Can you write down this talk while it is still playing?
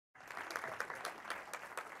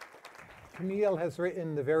Camille has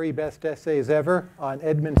written the very best essays ever on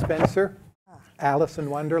Edmund Spenser, Alice in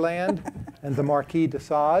Wonderland, and the Marquis de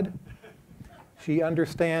Sade. She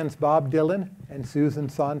understands Bob Dylan and Susan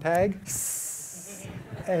Sontag.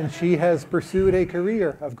 And she has pursued a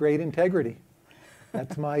career of great integrity.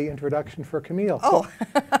 That's my introduction for Camille. Oh.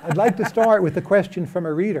 So I'd like to start with a question from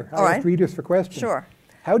a reader. I ask readers for questions. Sure.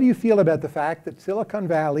 How do you feel about the fact that Silicon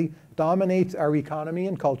Valley dominates our economy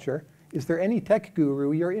and culture? Is there any tech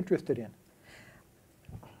guru you're interested in?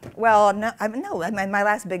 Well, no, my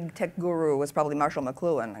last big tech guru was probably Marshall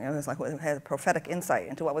McLuhan. It was like who had a prophetic insight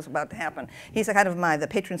into what was about to happen. He's kind of the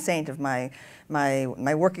patron saint of my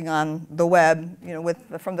working on the web. You know,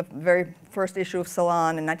 from the very first issue of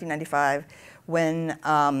Salon in 1995, when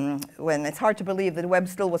it's hard to believe that the web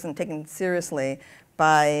still wasn't taken seriously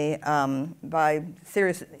by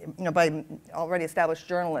already established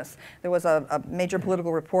journalists. There was a major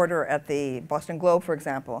political reporter at the Boston Globe, for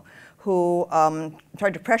example, who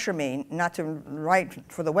tried to pressure me not to write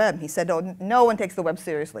for the web. He said, "Oh, no one takes the web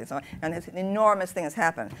seriously." So, and an enormous thing has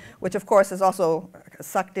happened, which of course has also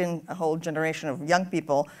sucked in a whole generation of young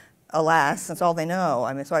people. Alas, that's all they know.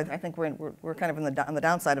 I mean, so I think we're kind of on the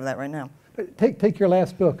downside of that right now. But take your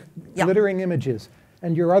last book, Yeah. Glittering Images,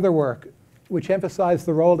 and your other work, which emphasized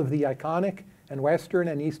the role of the iconic and Western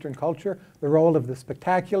and Eastern culture, the role of the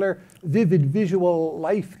spectacular, vivid, visual,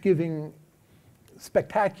 life-giving,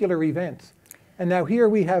 spectacular events. And now here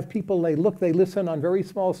we have people, they listen on very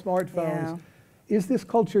small smartphones. Yeah. Is this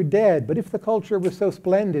culture dead? But if the culture was so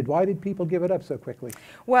splendid, why did people give it up so quickly?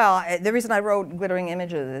 Well, the reason I wrote Glittering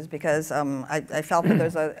Images is because I felt that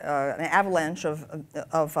there's an avalanche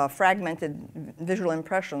of fragmented visual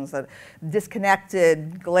impressions, that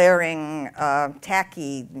disconnected, glaring,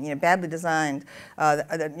 tacky, badly designed,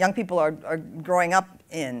 that young people are growing up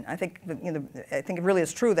in. I think I think it really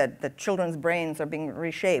is true that children's brains are being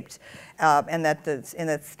reshaped, and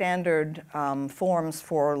that standard forms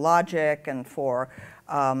for logic and for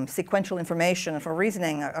sequential information and for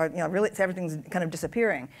reasoning are really everything's kind of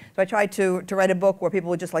disappearing. So I tried to write a book where people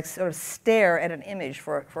would just like sort of stare at an image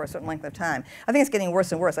for a certain length of time. I think it's getting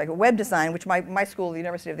worse and worse. Like web design, which my school, the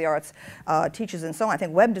University of the Arts, teaches and so on. I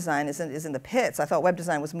think web design is in the pits. I thought web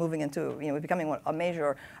design was moving into becoming a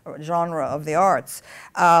major genre of the arts.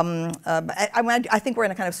 I think we're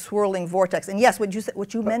in a kind of swirling vortex. And yes,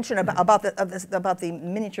 what you mentioned about the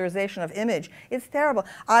miniaturization of image, it's terrible.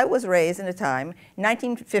 I was raised in a time,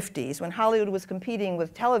 1950s, when Hollywood was competing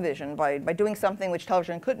with television by doing something which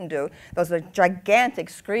television couldn't do. Those are gigantic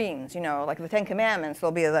screens, like the Ten Commandments.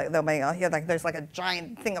 There's like a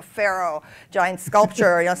giant thing of Pharaoh, giant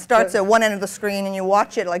sculpture. Starts at one end of the screen and you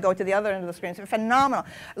watch it go to the other end of the screen. It's phenomenal.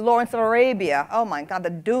 Lawrence of Arabia. Oh my God, the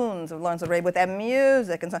dunes of Lawrence of Arabia with that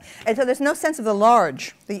music and so on. And so there's no sense of the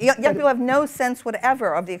large. The young people have no sense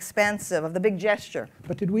whatever of the expansive, of the big gesture.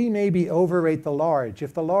 But did we maybe overrate the large?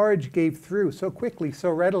 If the large gave through so quickly, so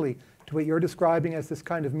readily to what you're describing as this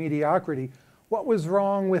kind of mediocrity, what was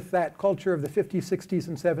wrong with that culture of the 50s, 60s,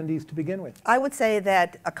 and 70s to begin with? I would say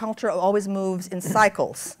that a culture always moves in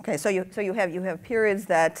cycles. Okay, so you have periods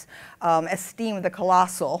that esteem the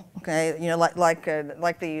colossal. Okay, like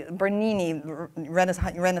the Bernini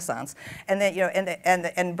Renaissance, and then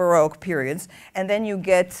and Baroque periods, and then you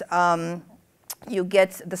get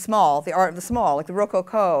the small, the art of the small, like the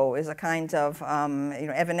Rococo is a kind of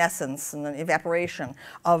evanescence and an evaporation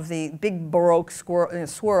of the big Baroque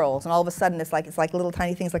swirls, and all of a sudden it's like little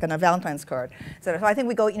tiny things like on a Valentine's card. So I think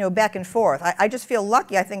we go back and forth. I just feel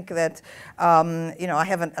lucky. I think that I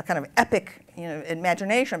have a kind of epic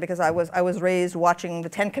imagination because I was raised watching the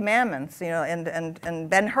Ten Commandments, and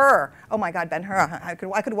Ben-Hur. Oh my God, Ben-Hur! I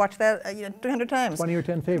could watch that 300 times. One of your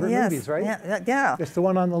 10 favorite Yes, movies, right? Yeah. It's the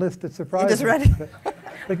one on the list that surprised You just me. read it.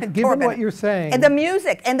 But given what you're saying, and the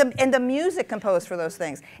music, and the music composed for those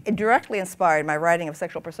things, it directly inspired my writing of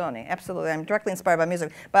Sexual Personae. Absolutely, I'm directly inspired by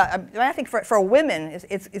music. But I think for women,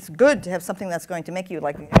 it's good to have something that's going to make you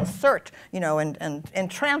like assert,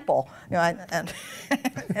 and trample,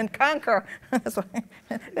 and conquer. That's what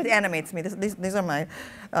it animates me. These are my,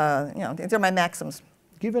 these are my maxims.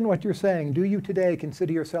 Given what you're saying, do you today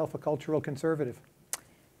consider yourself a cultural conservative?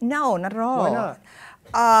 No, not at all. Why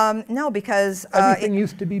not? No, because everything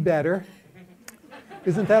used to be better.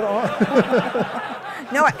 Isn't that all?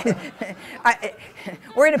 No,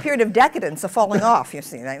 we're in a period of decadence, of falling off. You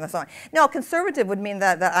see, that's all. No, conservative would mean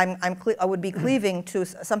that I would be cleaving to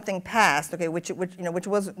something past, okay, which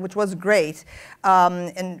was great,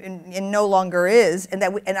 and no longer is, and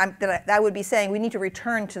that I would be saying we need to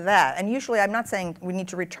return to that. And usually, I'm not saying we need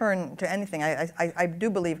to return to anything. I do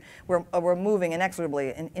believe we're moving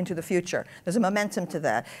inexorably into the future. There's a momentum to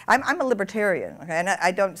that. I'm a libertarian, okay, and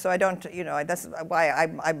I don't. That's why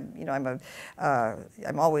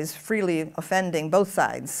I'm always freely offending both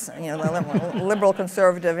sides. Liberal,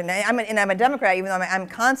 conservative, and I'm a Democrat, even though I'm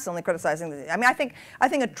constantly criticizing. I think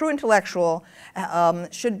a true intellectual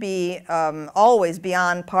should be always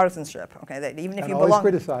beyond partisanship. Okay, that even if you belong,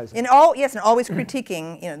 criticizing. And always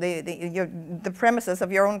critiquing. The premises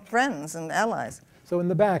of your own friends and allies. So in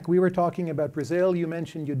the back, we were talking about Brazil. You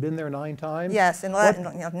mentioned you'd been there 9 times. Yes, in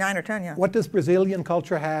 9 or 10, yeah. What does Brazilian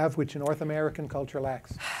culture have which North American culture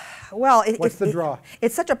lacks? Well, what's the draw?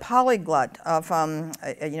 It's such a polyglot of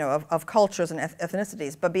cultures and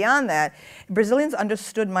ethnicities. But beyond that, Brazilians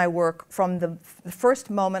understood my work from the first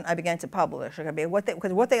moment I began to publish. Okay,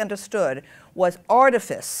 because what they understood was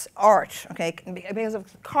artifice, art. Okay, because of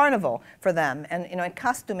carnival for them, and and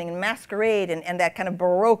costuming and masquerade, and that kind of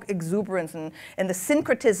Baroque exuberance, and the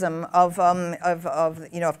syncretism of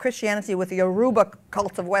Christianity with the Yoruba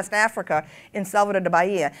cult of West Africa in Salvador de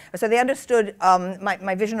Bahia. So they understood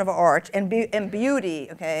my vision of art and beauty,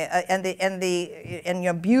 okay,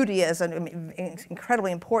 and beauty as an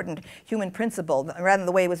incredibly important human principle, rather than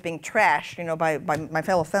the way it was being trashed, by my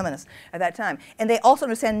fellow feminists at that time. And they also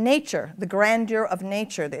understand nature, the grandeur of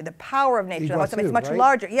nature, the power of nature. It's much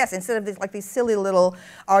larger. Yes, instead of these silly little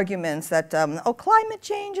arguments that climate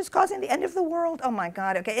change is causing the end of the world. Oh my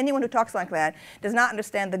God. Okay, anyone who talks like that does not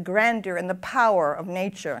understand the grandeur and the power of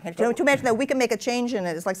nature. And to imagine that we can make a change in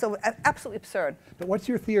it is so absolutely absurd. But what's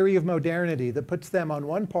your theory of modernity that puts them on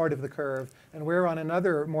one part of the curve and we're on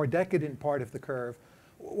another, more decadent part of the curve?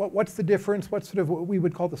 What's the difference? What's sort of what we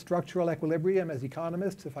would call the structural equilibrium as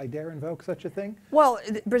economists, if I dare invoke such a thing? Well,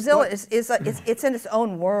 Brazil it's in its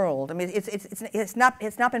own world. I mean, it's not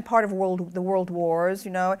been part of the world wars.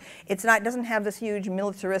 It doesn't have this huge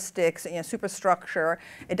militaristic superstructure.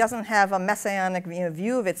 It doesn't have a messianic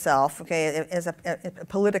view of itself. Okay,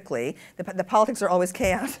 politically, the politics are always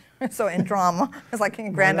chaos. So in drama, it's like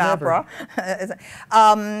in grand opera.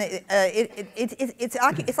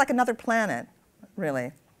 It's like another planet.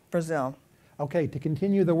 Really, Brazil. Okay, to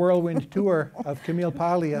continue the whirlwind tour of Camille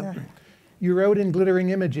Paglia, you wrote in Glittering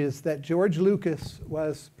Images that George Lucas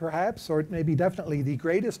was perhaps, or maybe definitely, the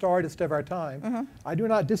greatest artist of our time. I do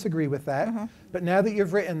not disagree with that. But now that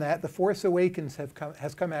you've written that, The Force Awakens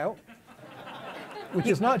has come out, which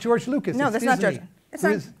is not George Lucas. No, it's that's Disney. not George.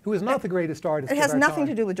 Who is not the greatest artist. It has of our nothing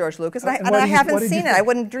time. to do with George Lucas, and what I haven't seen it. think? I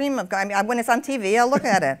wouldn't dream of. When it's on TV, I'll look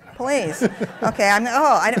at it. Please, okay.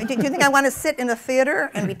 Do you think I want to sit in a theater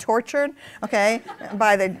and be tortured, okay,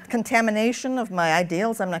 by the contamination of my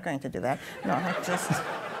ideals? I'm not going to do that. No,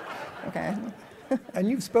 okay. And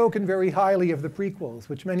you've spoken very highly of the prequels,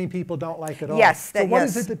 which many people don't like at all. Yes. So what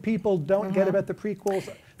is it that people don't get about the prequels?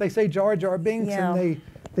 They say Jar Jar Binks, and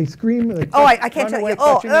they scream. I can't tell you.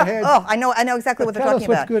 I know exactly what they're talking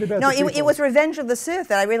about. What's good about no, the it was Revenge of the Sith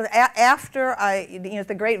that I really after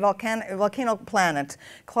the great volcano planet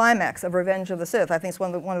climax of Revenge of the Sith. I think it's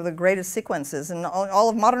one of the greatest sequences in all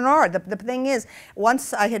of modern art. The thing is,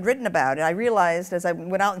 once I had written about it, I realized as I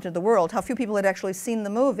went out into the world how few people had actually seen the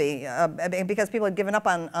movie because people had given up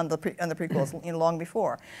on the prequels long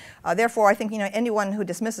before. Therefore, I think anyone who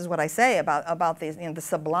dismisses what I say about these the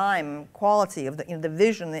sublime quality of the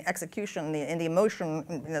vision, the execution, and the emotion,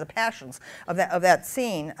 the passions of that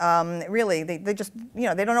scene, really, they just they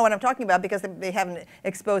don't know what I'm talking about because they haven't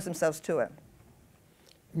exposed themselves to it.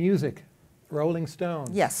 Music, Rolling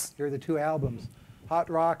Stones. Yes. Here are the 2 albums. Hot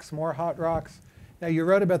Rocks, more Hot Rocks. Now, you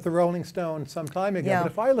wrote about the Rolling Stones some time ago,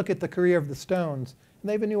 but if I look at the career of the Stones, and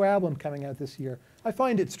they have a new album coming out this year, I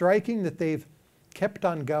find it striking that they've kept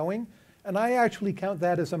on going, and I actually count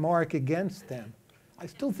that as a mark against them. I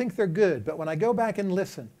still think they're good, but when I go back and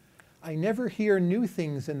listen, I never hear new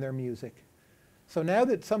things in their music. So now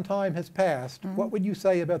that some time has passed, what would you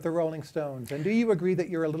say about the Rolling Stones? And do you agree that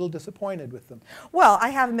you're a little disappointed with them? Well, I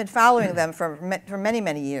haven't been following them for many,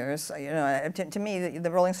 many years. To me,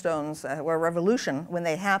 the Rolling Stones were a revolution when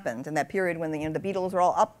they happened, in that period when the Beatles were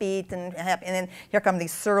all upbeat and happy, and then here come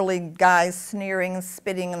these surly guys sneering,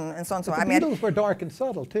 spitting, and so on and so on. The Beatles were dark and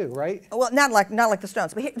subtle too, right? Well, not like the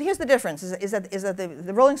Stones. But here's the difference: is that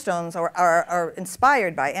the Rolling Stones are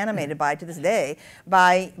inspired by, animated by, to this day,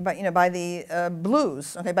 by the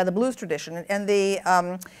blues, okay, by the blues tradition, and the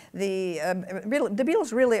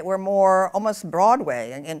Beatles really were more almost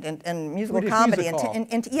Broadway and musical British comedy, music hall.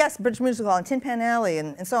 and yes, British music hall and Tin Pan Alley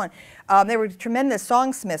and so on. They were tremendous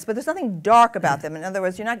songsmiths, but there's nothing dark about them. In other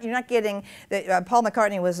words, you're not getting Paul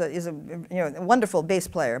McCartney is a a wonderful bass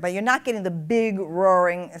player, but you're not getting the big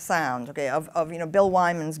roaring sound, okay, of Bill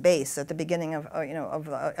Wyman's bass at the beginning of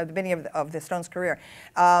at the beginning of the Stones' career.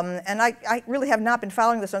 And I really have not been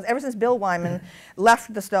following the Stones ever since Bill Wyman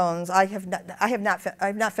left the Stones. I have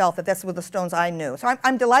not felt that that's what the Stones I knew. So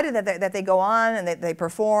I'm delighted that they go on and they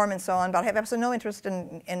perform and so on. But I have absolutely no interest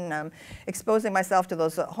in exposing myself to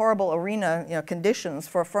those horrible arena conditions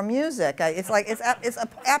for music. It's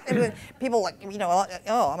people like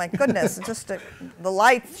oh my goodness, just the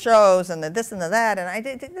light shows and the this and the that, and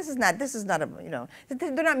this is not a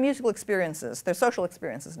they're not musical experiences. They're social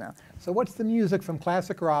experiences now. So what's the music from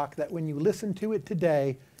classic rock that when you listen to it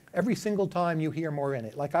today, every single time you hear more in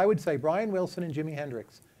it? Like I would say Brian Wilson and Jimi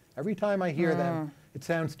Hendrix. Every time I hear them, it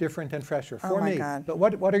sounds different and fresher for me. God. But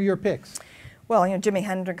what are your picks? Well, Jimi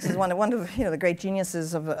Hendrix is one of the great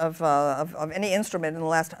geniuses of any instrument in the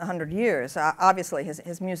last 100 years. Obviously,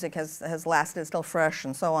 his music has lasted, still fresh,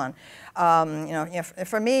 and so on.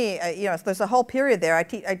 For me, there's a whole period there. I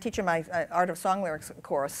teach in my Art of Song Lyrics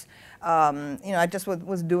course. I just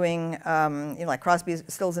was doing like Crosby,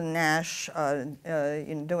 Stills and Nash,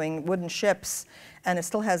 doing Wooden Ships. And it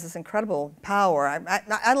still has this incredible power.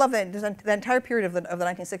 I love the entire period of the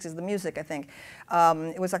 1960s, the music, I think.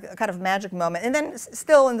 It was a kind of magic moment. And then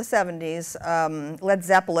still in the 70s, Led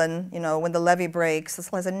Zeppelin, When the Levee Breaks, this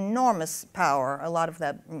has enormous power. A lot of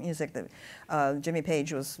that music that Jimmy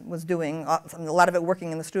Page was doing, a lot of it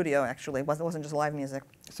working in the studio, actually. It wasn't just live music.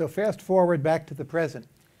 So fast forward back to the present.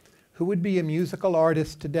 Who would be a musical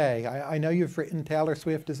artist today? I know you've written Taylor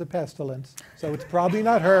Swift as a pestilence, so it's probably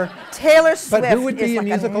not her. Taylor Swift But who would be is a like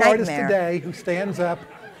musical a artist nightmare. today who stands up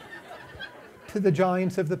to the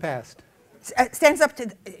giants of the past? Stands up to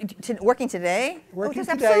working today? Working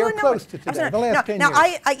there's today or absolutely close to today, the last 10 years.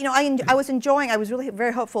 I was really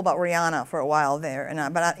very hopeful about Rihanna for a while there,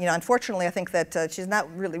 but unfortunately I think that she's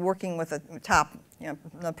not really working with the top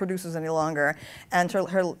producers any longer, and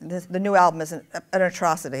the new album is an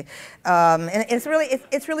atrocity, and it's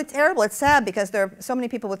really terrible. It's sad because there are so many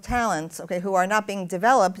people with talent, okay, who are not being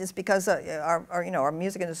developed. It's because our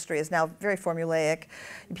music industry is now very formulaic.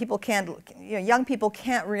 Young people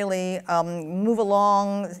can't really move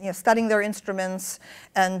along, studying their instruments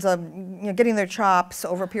and getting their chops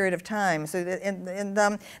over a period of time. So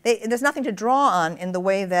there's nothing to draw on in the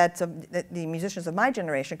way that the musicians of my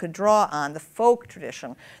generation could draw on the folk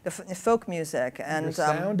tradition, the folk music, and You're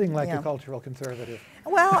sounding like a cultural conservative.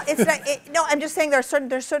 Well, it's not, no. I'm just saying there are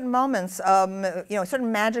certain moments,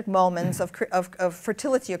 certain magic moments of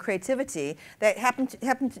fertility or creativity that happen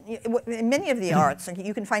in many of the arts. And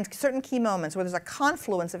you can find certain key moments where there's a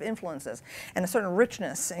confluence of influences and a certain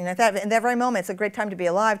richness. And in that very moment, it's a great time to be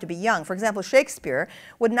alive, to be young. For example, Shakespeare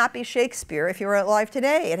would not be Shakespeare if he were alive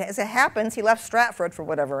today. As it happens, he left Stratford for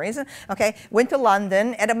whatever reason. Okay, went to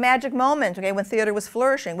London at a magic moment. Okay, when theater was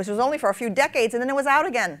flourishing, which was only for a few decades, and then it was out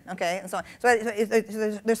again. Okay, and so on. So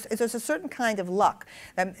there's a certain kind of luck.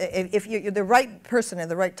 If you're the right person at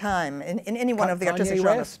the right time in any one of the artistic Kanye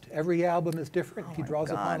genres. West, every album is different. He draws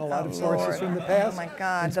upon a lot of Oh, sources Lord. from the past. Oh my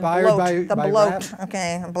God, Inspired the by bloat. rap,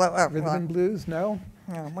 Okay, rhythm and blues, no?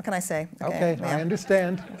 what can I say? Okay, yeah. I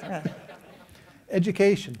understand. Yeah.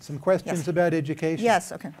 Education, some questions Yes. about education.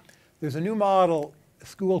 Yes, okay. There's a new model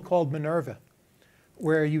school called Minerva,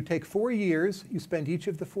 where you take 4 years, you spend each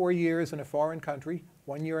of the 4 years in a foreign country,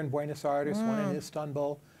 1 year in Buenos Aires, 1 in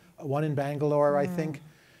Istanbul, 1 in Bangalore, I think.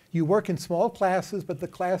 You work in small classes, but the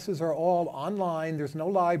classes are all online. There's no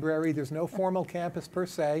library. There's no formal campus per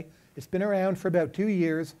se. It's been around for about 2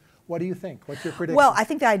 years. What do you think? What's your prediction? Well, I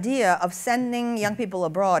think the idea of sending young people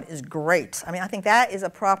abroad is great. I mean, I think that is a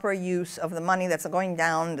proper use of the money that's going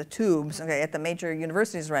down the tubes, okay, at the major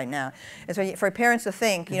universities right now. And so for parents to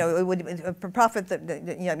think, it would profit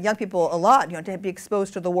young people a lot, to be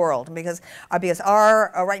exposed to the world, because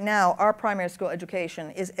right now our primary school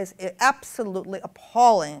education is absolutely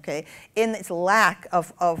appalling, okay, in its lack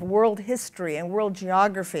of world history and world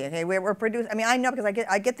geography. Okay, we're producing. I mean, I know because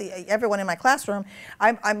I get everyone in my classroom.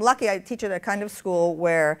 I'm lucky lucky I teach at a kind of school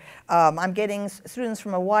where I'm getting students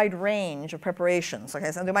from a wide range of preparations.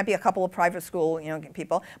 Okay, so there might be a couple of private school,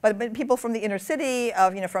 people, but people from the inner city,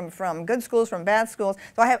 of from good schools, from bad schools.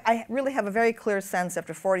 So I really have a very clear sense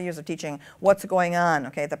after 40 years of teaching what's going on,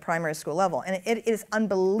 okay, at the primary school level, and it is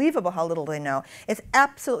unbelievable how little they know. It's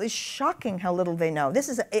absolutely shocking how little they know. This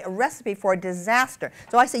is a recipe for disaster.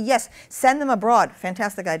 So I say yes, send them abroad.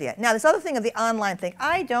 Fantastic idea. Now this other thing of the online thing,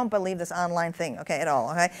 I don't believe this online thing, okay, at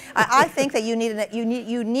all. Okay, I think that you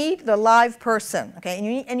need the live person,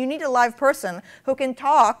 okay, and you need a live person who can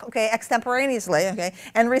talk, okay, extemporaneously, okay,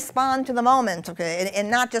 and respond to the moment, okay, and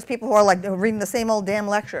not just people who are like reading the same old damn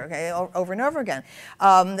lecture, okay, over and over again.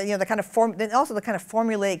 The kind of also the kind of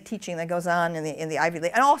formulaic teaching that goes on in the Ivy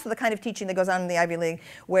League, and also the kind of teaching that goes on in the Ivy League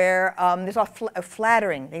where there's all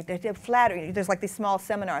flattering. They're flattering. There's like these small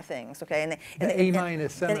seminar things, okay, and the A-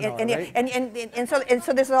 seminar, right? And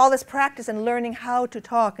so there's all this practice in learning how to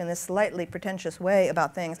talk in this slightly pretentious way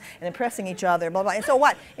about things and impressing each other, blah blah. And so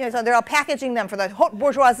what? So they're all packaging them for the haute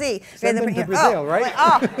bourgeoisie. Send them to Brazil, right?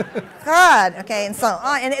 Oh, God. Okay, and so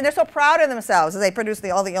and they're so proud of themselves as they produce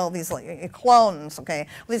all these like, clones. Okay,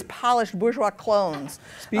 these polished bourgeois clones.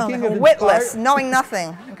 Speaking of witless, knowing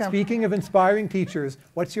nothing. Okay. Speaking of inspiring teachers,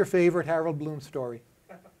 what's your favorite Harold Bloom story?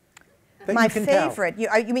 My favorite.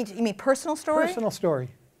 You mean personal story? Personal story.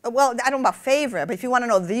 Well, I don't know about favorite, but if you want to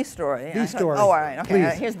know the story. The story. Oh, all right. Okay.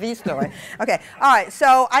 Please. Here's the story. Okay. All right.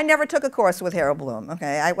 So I never took a course with Harold Bloom.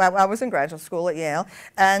 Okay. I was in graduate school at Yale,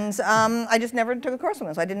 and I just never took a course with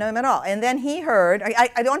him, so I didn't know him at all. And then he heard.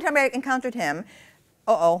 The only time I encountered him.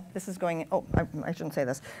 This is going. Oh, I shouldn't say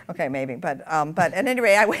this. Okay, maybe, but at any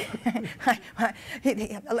rate,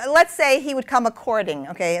 let's say he would come a courting.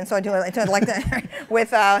 Okay, and so I do like that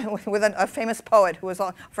with a famous poet who was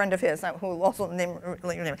a friend of his, who also named.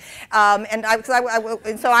 And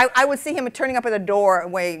so I would see him turning up at the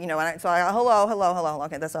doorway, and so hello.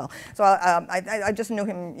 Okay, that's all. So I just knew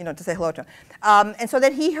him, to say hello to him. And so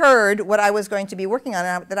then he heard what I was going to be working on,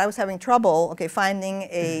 that I was having trouble, okay, finding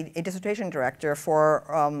a dissertation director for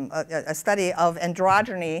a study of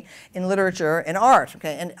androgyny in literature and art.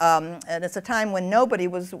 Okay, and it's a time when nobody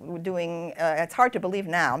was doing. It's hard to believe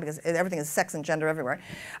now because everything is sex and gender everywhere.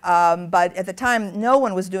 But at the time, no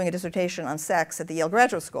one was doing a dissertation on sex at the Yale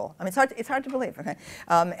Graduate School. I mean, it's hard to believe. Okay,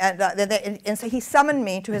 and so he summoned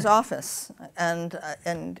me to his office, and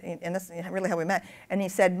that's really how we met. And he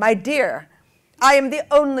said, "My dear, I am the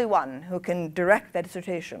only one who can direct that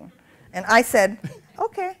dissertation." And I said,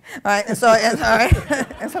 okay. All right. And so, and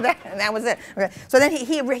that was it. Okay. So then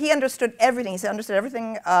he understood everything. He understood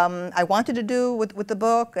everything I wanted to do with the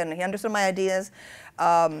book, and he understood my ideas.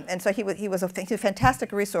 And so he was a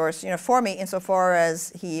fantastic resource, for me, insofar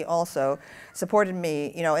as he also supported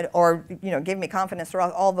me, or gave me confidence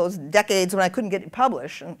throughout all those decades when I couldn't get it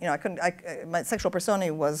published. And, my sexual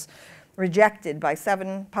persona was rejected by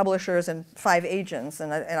 7 publishers and 5 agents,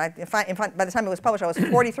 and by the time it was published, I was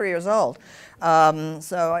 43 years old.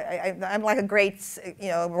 So I'm like a great,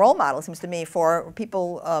 role model, it seems to me, for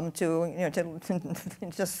people to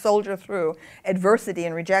just soldier through adversity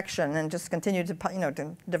and rejection, and just continue to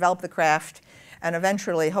to develop the craft, and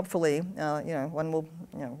eventually, hopefully, one will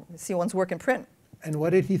see one's work in print. And what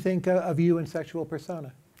did he think of you and sexual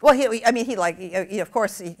persona? Well, of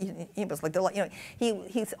course, he was like,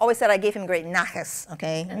 he always said I gave him great nachas,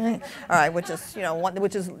 okay? All right, which is,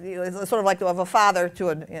 sort of like of a father to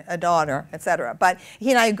a daughter, etc. But he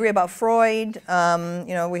and I agree about Freud.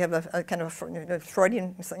 We have a kind of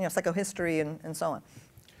Freudian, psychohistory and so on.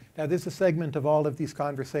 Now, there's a segment of all of these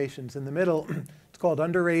conversations. In the middle, it's called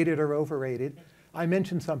underrated or overrated. I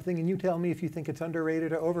mentioned something, and you tell me if you think it's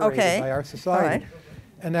underrated or overrated by our society. All right.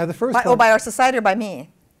 And now the first one. By our society or by me?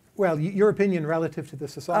 Well, your opinion relative to the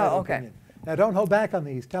societal opinion. Now, don't hold back on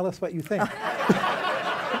these. Tell us what you think. All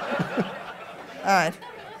right.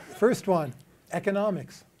 First one,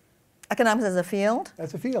 economics. Economics as a field?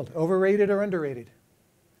 As a field. Overrated or underrated?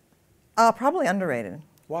 Probably underrated.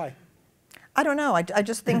 Why? I don't know. I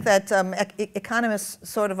just think that economists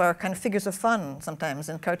sort of are kind of figures of fun sometimes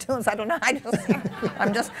in cartoons. I don't know.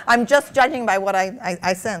 I'm just judging by what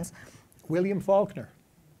I sense. William Faulkner.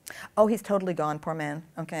 Oh, he's totally gone, poor man.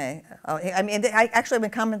 Okay. I actually have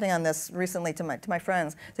been commenting on this recently to my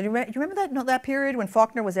friends. So do you remember that period when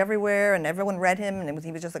Faulkner was everywhere and everyone read him, and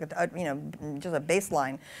he was just like just a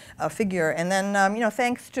baseline figure. And then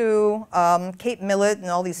thanks to Kate Millett and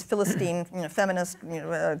all these Philistine feminist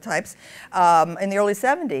types in the early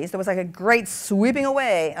 '70s, there was like a great sweeping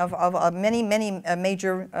away of many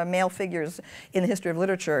major male figures in the history of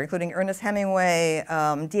literature, including Ernest Hemingway,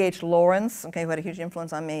 D.H. Lawrence, who had a huge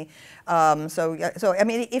influence on me. me. So I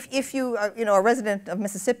mean, if you are, you know, a resident of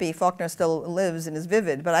Mississippi, Faulkner still lives and is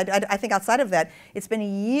vivid. But I think outside of that, it's been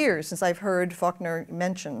years since I've heard Faulkner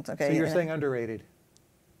mentioned. Okay. So you're saying underrated?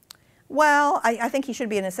 Well, I think he should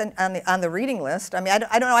be on the reading list. I mean,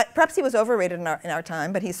 I don't know. Perhaps he was overrated in our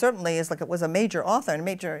time, but he certainly was a major author and a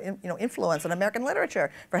major influence on American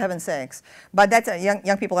literature, for heaven's sakes. But that's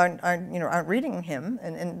young people aren't reading him,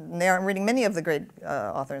 and they aren't reading many of the great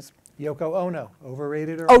authors. Yoko Ono,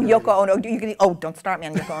 overrated or Oh, underrated? Yoko Ono. Don't start me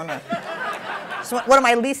on Yoko Ono. It's one of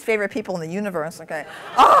my least favorite people in the universe. Okay.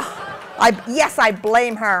 Oh, yes, I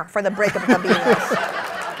blame her for the breakup of the Beatles.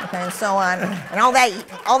 Okay, and so on, and all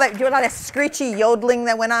that screechy yodeling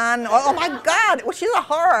that went on. Oh my God, well, she's a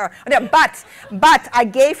horror. But I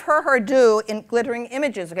gave her due in Glittering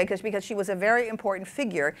Images, okay, because she was a very important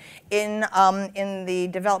figure in the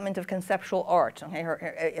development of conceptual art. Okay,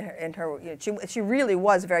 she really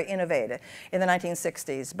was very innovative in the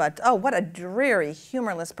 1960s. But oh, what a dreary,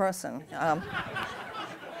 humorless person.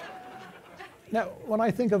 Now, when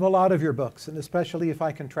I think of a lot of your books, and especially if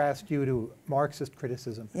I contrast you to Marxist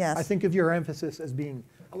criticism, yes. I think of your emphasis as being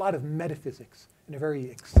a lot of metaphysics in a very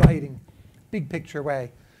exciting, big picture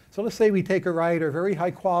way. So let's say we take a writer, very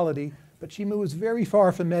high quality, but she moves very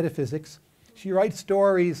far from metaphysics. She writes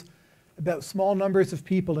stories about small numbers of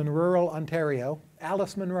people in rural Ontario.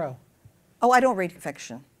 Alice Munro. Oh, I don't read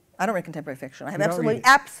fiction. I don't read contemporary fiction. I have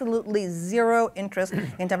absolutely zero interest in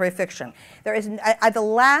contemporary fiction. There is the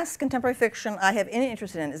last contemporary fiction I have any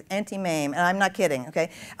interest in is Anti-Mame, and I'm not kidding.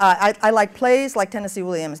 Okay, I like plays like Tennessee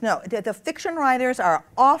Williams. No, the fiction writers are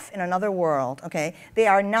off in another world. Okay, they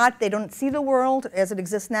are not. They don't see the world as it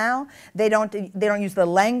exists now. They don't use the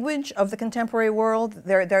language of the contemporary world.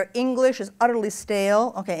 Their English is utterly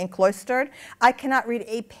stale. Okay, and cloistered. I cannot read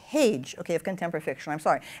a page. Okay, of contemporary fiction. I'm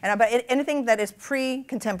sorry. But anything that is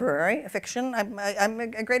pre-contemporary fiction, I'm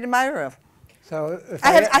a great admirer of. So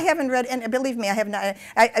I haven't read, and believe me, I have not.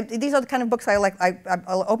 These are the kind of books I like.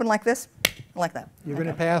 I'll open like this, like that. You're going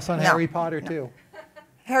to pass on Harry Potter too.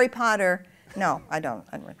 Harry Potter? No, I don't.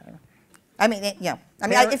 I mean, yeah. I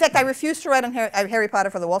mean, in fact, I refused to write on Harry Potter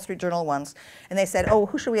for the Wall Street Journal once, and they said, "Oh,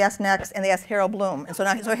 who should we ask next?" And they asked Harold Bloom, and so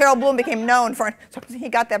Harold Bloom became known for. So he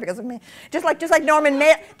got that because of me. Just like Norman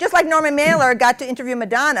Mailer got to interview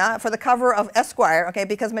Madonna for the cover of Esquire, okay,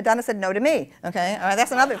 because Madonna said no to me. Okay, all right,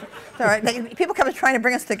 that's another. All right, people come trying to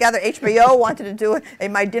bring us together. HBO wanted to do a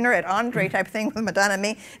My Dinner at Andre type thing with Madonna and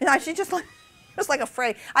me. You know, she's just like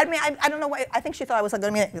afraid. I mean, I don't know why. I think she thought I was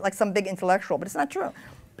going to be like some big intellectual, but it's not true.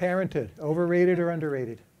 Parenthood, overrated or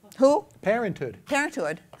underrated? Who? Parenthood.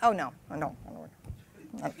 Parenthood. Oh no, no.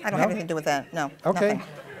 I don't have anything to do with that. No. Okay. Nothing.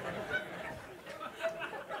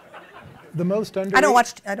 The most underrated. I don't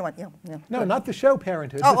watch. Yeah. No, not the show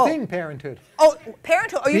Parenthood. Oh, the thing Parenthood. Oh,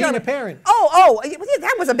 Parenthood. Oh, Being a parent. Oh,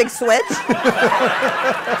 that was a big switch.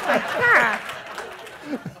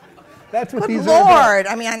 That's what Good these are Lord!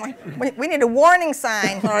 about. I mean, we need a warning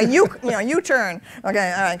sign or a U-turn.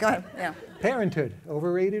 Okay, all right, go ahead. Yeah. Parenthood,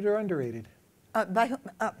 overrated or underrated?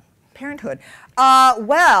 Parenthood.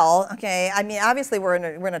 Well, okay. I mean, obviously, we're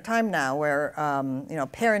in a time now where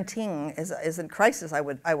parenting is in crisis. I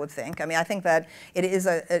would think. I mean, I think that it is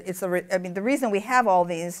I mean, the reason we have all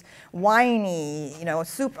these whiny,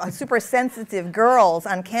 super sensitive girls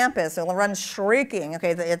on campus who run shrieking.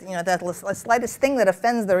 Okay, that slightest thing that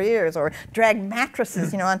offends their ears, or drag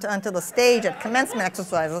mattresses, onto the stage at commencement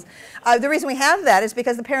exercises. The reason we have that is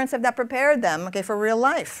because the parents have not prepared them, okay, for real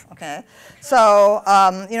life. Okay, so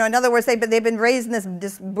in other words, they've been raised in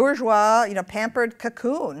this bourgeois, pampered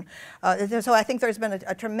cocoon. So I think there's been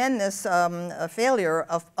a tremendous failure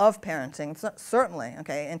of parenting, certainly,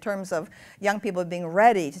 okay, in terms of young people being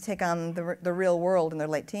ready to take on the real world in their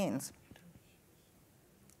late teens.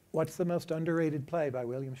 What's the most underrated play by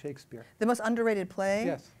William Shakespeare? The most underrated play?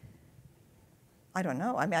 Yes. I don't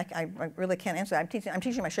know. I mean, I really can't answer that. I'm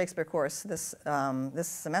teaching my Shakespeare course this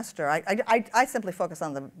semester. I simply focus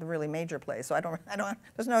on the really major plays. So I don't.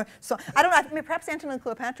 There's no. So I don't know. I mean, perhaps Antony and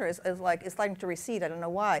Cleopatra is starting to recede. I don't know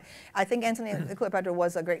why. I think Antony and Cleopatra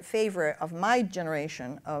was a great favorite of my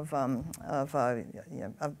generation of the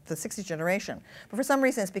 '60s generation. But for some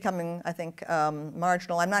reason, it's becoming, I think,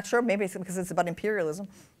 marginal. I'm not sure. Maybe it's because it's about imperialism.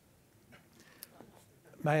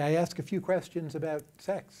 May I ask a few questions about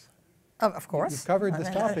sex? Of course. You've covered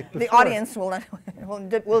this topic before. The audience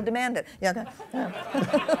will demand it. Yeah, okay. Yeah.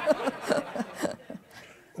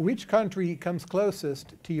 Which country comes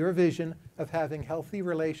closest to your vision of having healthy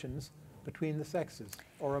relations between the sexes,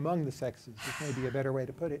 or among the sexes, which may be a better way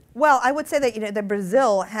to put it. Well, I would say that that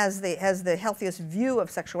Brazil has the healthiest view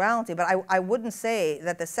of sexuality, but I wouldn't say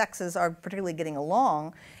that the sexes are particularly getting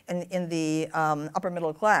along in the upper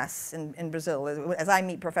middle class in Brazil. As I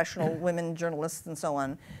meet professional women journalists and so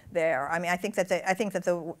on there, I mean, I think that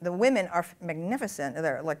the women are magnificent.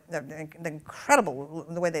 They're incredible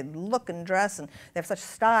the way they look and dress, and they have such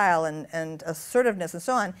style and assertiveness and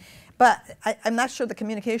so on. But I'm not sure the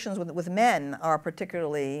communications with men are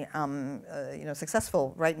particularly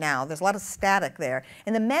successful right now. There's a lot of static there.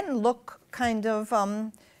 And the men look kind of,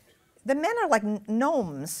 the men are like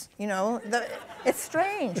gnomes, it's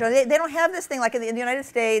strange. They don't have this thing like in the United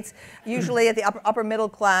States, usually at the upper middle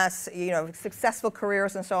class, successful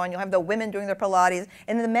careers and so on. You'll have the women doing their Pilates,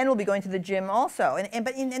 and then the men will be going to the gym also.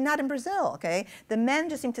 But not in Brazil, okay? The men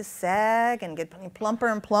just seem to sag and get plumper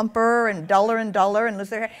and plumper and duller and lose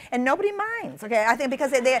their hair, and nobody minds, okay? I think because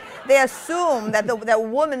they assume that that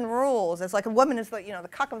woman rules. It's like a woman is the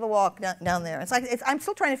cock of the walk down there. It's like I'm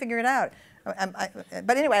still trying to figure it out.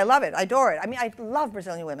 But anyway, I love it. I adore it. I mean, I love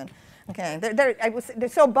Brazilian women. Okay, they're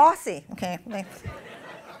so bossy. Okay.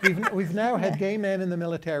 We've now had gay men in the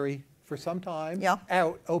military for some time, yeah.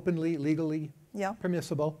 Out openly, legally, yeah.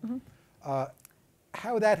 permissible. Mm-hmm.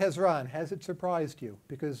 How that has run, has it surprised you?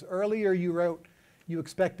 Because earlier you wrote you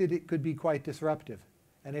expected it could be quite disruptive,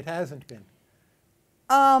 and it hasn't been.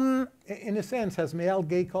 In a sense, has male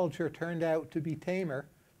gay culture turned out to be tamer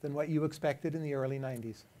than what you expected in the early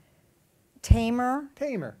 90s? Tamer?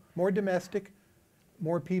 Tamer. More domestic,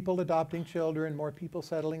 more people adopting children, more people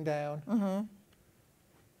settling down. Mm-hmm.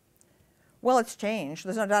 Well, it's changed.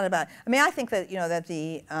 There's no doubt about it. I mean, I think that that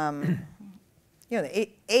the the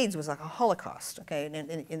AIDS was like a Holocaust. Okay,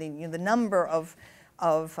 in the number of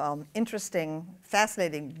interesting,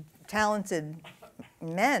 fascinating, talented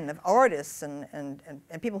men, of artists and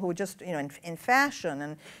people who were just in fashion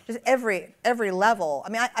and just every level. I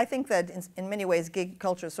mean, I think that in many ways gay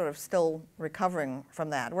culture is sort of still recovering from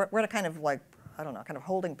that. We're in a kind of like, I don't know, kind of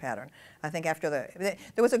holding pattern. I think after there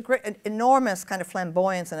was an enormous kind of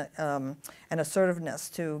flamboyance and assertiveness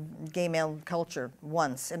to gay male culture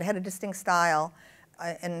once, and it had a distinct style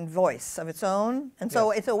and voice of its own. And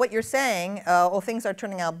so, yes. So what you're saying, things are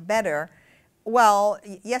turning out better. Well,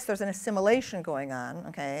 yes, there's an assimilation going on,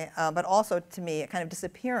 okay, but also, to me, a kind of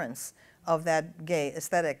disappearance of that gay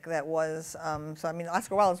aesthetic that was. So, I mean,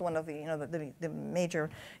 Oscar Wilde is one of the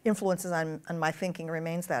major influences on my thinking.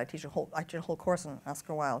 Remains that I teach a whole course on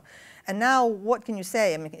Oscar Wilde, and now what can you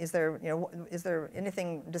say? I mean, is there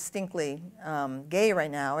anything distinctly gay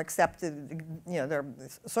right now? Except there are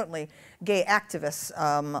certainly gay activists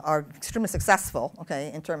are extremely successful,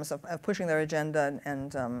 okay, in terms of pushing their agenda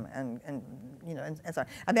and so on.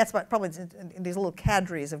 I mean, that's probably these little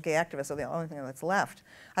cadres of gay activists are the only thing that's left.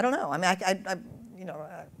 I don't know. I mean,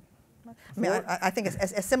 I think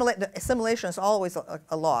assimilation is always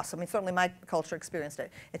a loss. I mean, certainly my culture experienced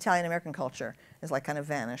it. Italian-American culture is like kind of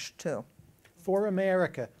vanished, too. For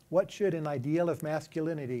America, what should an ideal of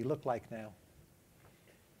masculinity look like now?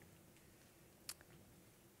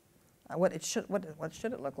 What should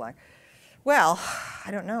it look like? Well, I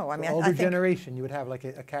don't know. I mean, older I think generation, you would have like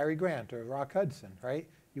a Cary Grant or a Rock Hudson, right?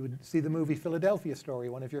 You would see the movie Philadelphia Story,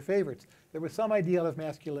 one of your favorites. There was some ideal of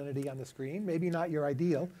masculinity on the screen, maybe not your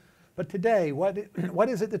ideal. But today, what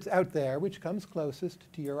is it that's out there which comes closest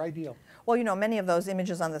to your ideal? Well, many of those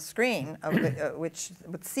images on the screen, of which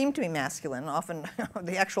would seem to be masculine, often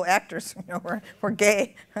the actual actors, were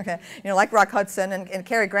gay. Okay, like Rock Hudson and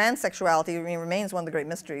Cary Grant's sexuality remains one of the great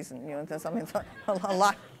mysteries. And there's a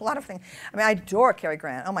lot of things. I mean, I adore Cary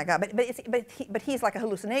Grant. Oh my God! But he's like a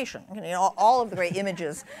hallucination. All of the great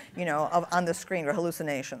images, on the screen are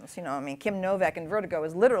hallucinations. I mean, Kim Novak in Vertigo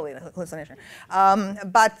is literally a hallucination.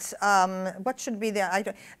 What should be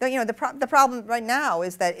the problem right now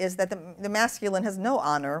is that the masculine has no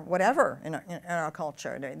honor whatever in our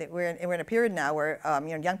culture. We're in a period now where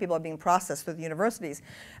young people are being processed through the universities,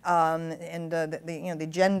 and the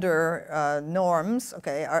gender norms,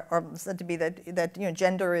 okay, are said to be that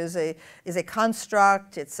gender is a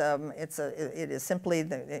construct. It is simply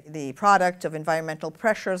the product of environmental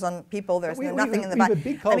pressures on people. There's nothing in the we have a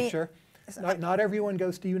big culture. I mean, not everyone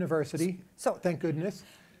goes to university. So thank goodness.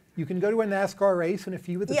 You can go to a NASCAR race, and a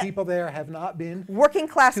few of the people there have not been working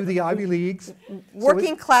class to the Ivy Leagues.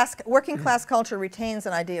 Working class culture retains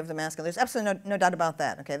an idea of the masculine. There's absolutely no doubt about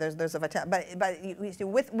that. Okay, there's a but you see,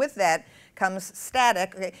 with that comes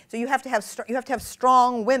static. Okay, so you have to have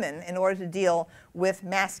strong women in order to deal with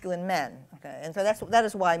masculine men. Okay, and so that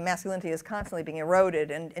is why masculinity is constantly being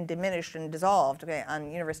eroded and diminished and dissolved. Okay,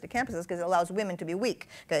 on university campuses, because it allows women to be weak.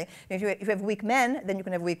 Okay, if you have weak men, then you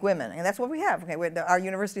can have weak women, and that's what we have. Okay, our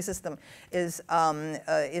university system is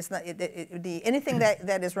not anything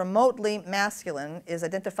that is remotely masculine is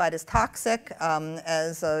identified as toxic,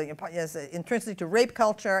 as intrinsic to rape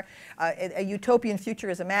culture. A utopian future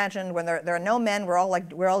is imagined when there are no men. We're all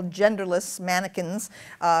genderless mannequins.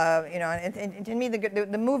 And to me,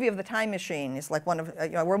 the movie of the time machine is like one of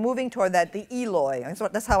we're moving toward the Eloi.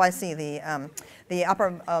 That's how I see the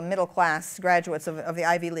upper middle class graduates of the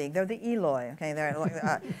Ivy League. They're the Eloi. Okay,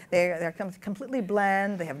 they're completely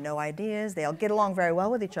bland. They have no ideas. They all get along very well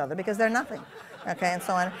with each other because they're nothing. Okay, and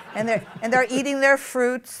so on, and they're eating their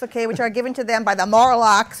fruits, okay, which are given to them by the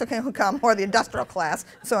Morlocks, okay, who come, or the industrial class,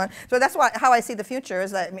 so on. So that's how I see the future. Is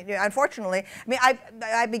that, unfortunately,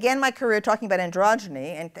 I began my career talking about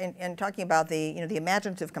androgyny and talking about the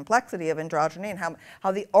imaginative complexity of androgyny and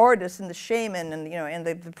how the artist and the shaman and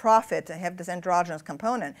the prophet have this androgynous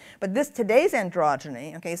component. But today's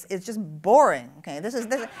androgyny, okay, is just boring. Okay,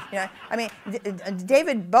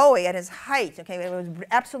 David Bowie at his height, okay, it was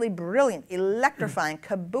absolutely brilliant, electrifying,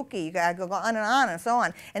 kabuki, you gotta go on and so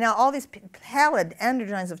on. And now all these pallid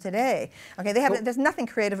androgynes of today, okay, there's nothing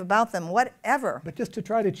creative about them whatever. But just to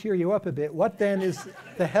try to cheer you up a bit, what then is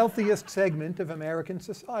the healthiest segment of American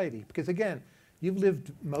society? Because again, you've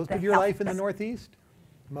lived most of your life in the Northeast,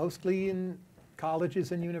 mostly in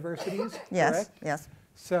colleges and universities, yes, correct? Yes.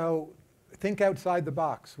 So think outside the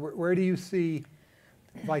box. Where do you see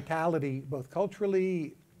vitality, both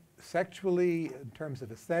culturally, sexually, in terms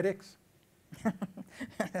of aesthetics? No,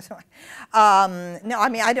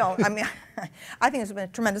 I don't. I think there's been a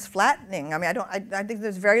tremendous flattening. I think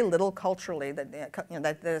there's very little culturally that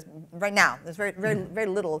there's right now. There's very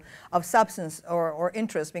little of substance or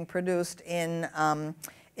interest being produced in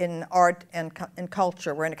art and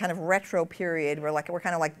culture. We're in a kind of retro period where we're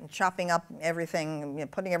kind of like chopping up everything,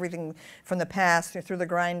 putting everything from the past through the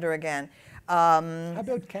grinder again. How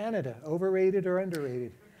about Canada? Overrated or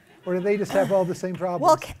underrated? Or do they just have all the same problems?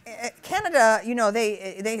 Well, Canada,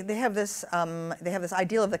 they have this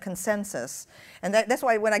ideal of the consensus, and that's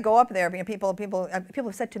why when I go up there, people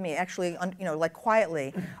have said to me actually, like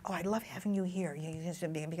quietly, "Oh, I love having you here,"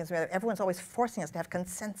 because everyone's always forcing us to have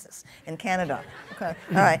consensus in Canada. Okay,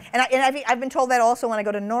 all right, and I've been told that also when I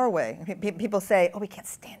go to Norway. People say, "Oh, we can't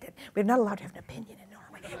stand it. We're not allowed to have an opinion in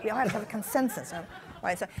Norway. We all have to have a consensus."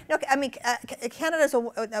 Right. So, Canada's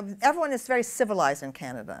everyone is very civilized in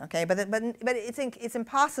Canada. Okay, but it's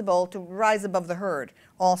impossible to rise above the herd.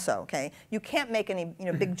 Also, okay, you can't make any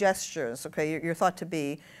big gestures. Okay, you're thought to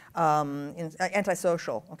be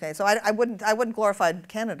antisocial. Okay, so I wouldn't glorify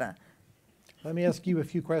Canada. Let me ask you a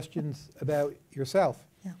few questions about yourself.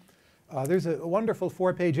 Yeah. There's a wonderful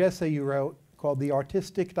 4-page essay you wrote called "The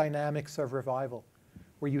Artistic Dynamics of Revival,"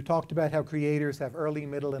 where you talked about how creators have early,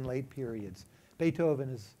 middle, and late periods. Beethoven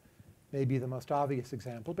is maybe the most obvious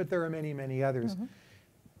example, but there are many, many others. Mm-hmm.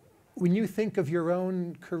 When you think of your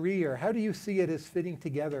own career, how do you see it as fitting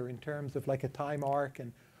together in terms of like a time arc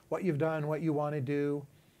and what you've done, what you want to do?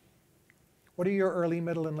 What are your early,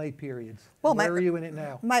 middle, and late periods? Well, where are you in it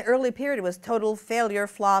now? My early period was total failure,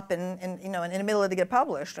 flop, and in the middle of to get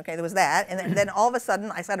published. Okay, there was that, and then all of a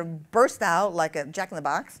sudden I sort of burst out like a Jack in the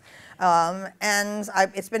Box, and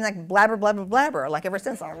it's been like blabber, blabber, blabber, like ever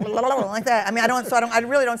since, like that. I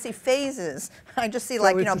really don't see phases. I just see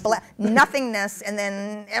like nothingness and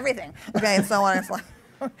then everything. Okay, and so on. It's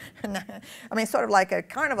like, sort of like a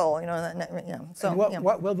carnival, So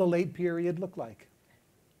what will the late period look like?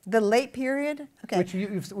 The late period? Okay.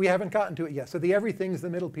 Which we haven't gotten to it yet. So the everything's the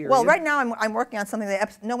middle period. Well, right now I'm working on something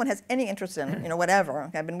that no one has any interest in, whatever.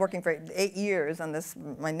 Okay, I've been working for 8 years on this,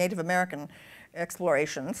 my Native American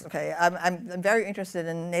explorations. Okay, I'm very interested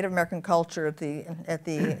in Native American culture at the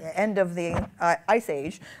end of the Ice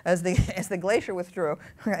Age, as the glacier withdrew.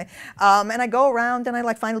 Okay, and I go around and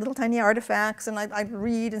I find little tiny artifacts and I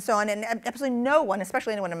read and so on. And absolutely no one,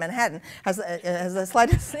 especially anyone in Manhattan, has the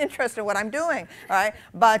slightest interest in what I'm doing. All right,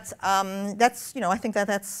 but that's I think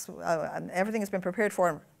that's everything has been prepared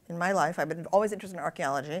for in my life. I've been always interested in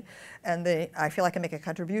archaeology, and I feel I can make a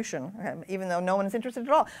contribution, even though no one is interested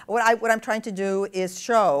at all. What I'm trying to do is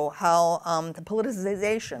show how the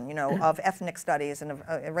politicization, you know, of ethnic studies and of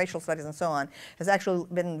racial studies and so on has actually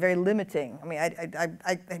been very limiting. I mean,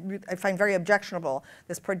 I find very objectionable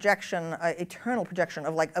this projection, eternal projection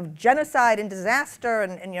of genocide and disaster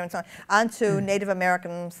and you know and so on onto Native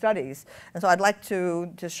American studies. And so I'd like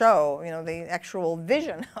to show, you know, the actual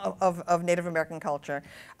vision of Native American culture,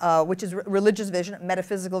 which is religious vision,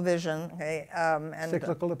 metaphysical vision, okay, and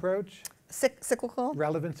cyclical approach. Cyclical?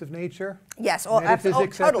 Relevance of nature? Yes,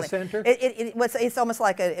 metaphysics totally. At the center? It's almost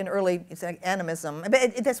like an early animism.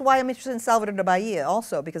 But that's why I'm interested in Salvador de Bahia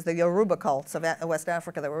also, because the Yoruba cults of West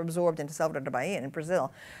Africa that were absorbed into Salvador de Bahia in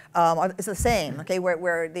Brazil, it's the same, okay,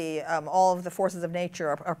 where the, all of the forces of nature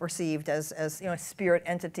are perceived as you know, spirit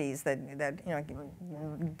entities that you know,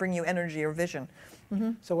 bring you energy or vision.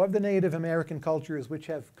 Mm-hmm. So of the Native American cultures which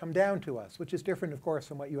have come down to us, which is different, of course,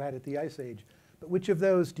 from what you had at the Ice Age, but which of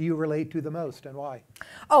those do you relate to the most, and why?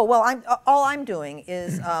 Oh, well, all I'm doing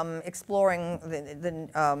is exploring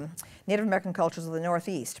the Native American cultures of the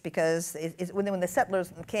Northeast, because when the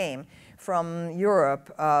settlers came from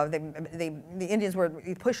Europe, the Indians were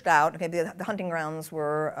pushed out. Okay, the hunting grounds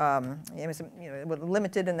were, were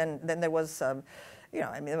limited, and then there was you know,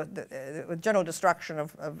 I mean, the general destruction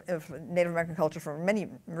of Native American culture for many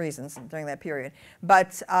reasons during that period.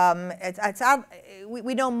 But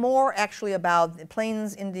we know more actually about the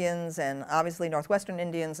Plains Indians and obviously Northwestern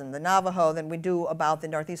Indians and the Navajo than we do about the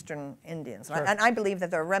Northeastern Indians. Sure. And I believe that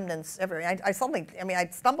there are remnants everywhere. I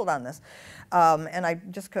stumbled on this, and I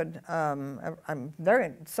just could. I'm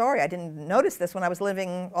very sorry I didn't notice this when I was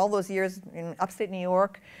living all those years in upstate New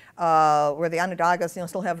York, where the Onondagas, you know,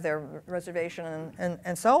 still have their reservation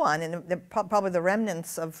and so on, and probably the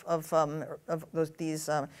remnants of these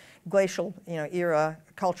glacial, you know, era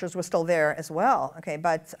cultures were still there as well. Okay,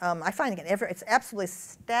 but I find it's absolutely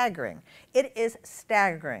staggering. It is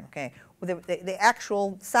staggering. Okay, the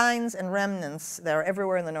actual signs and remnants that are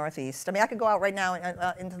everywhere in the Northeast. I mean, I could go out right now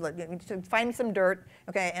to find me some dirt.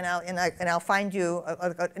 Okay, and I'll find you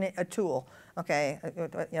a tool. Okay,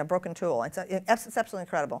 a broken tool. It's absolutely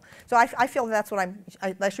incredible. So I feel that's what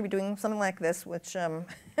I should be doing, something like this, which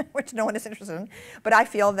which no one is interested in. But I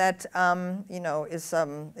feel that you know, is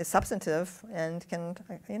substantive and can,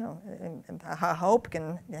 you know, I hope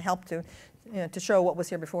can help to, you know, to show what was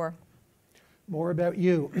here before. More about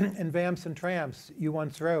you. In Vamps and Tramps, you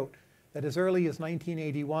once wrote that as early as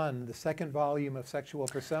 1981, the second volume of Sexual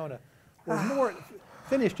Persona was more.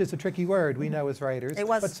 Finished is a tricky word, we know as writers, it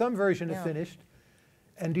was, but some version is finished.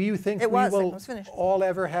 And do you think it will all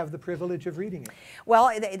ever have the privilege of reading it? Well,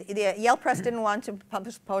 the Yale Press didn't want to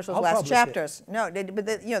publish those last chapters. No, you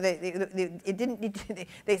know, it didn't.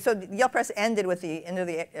 So the Yale Press ended with the end of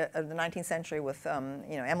the 19th century with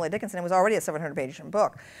you know, Emily Dickinson. It was already a 700-page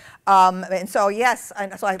book, and so yes,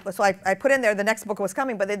 so I put in there the next book was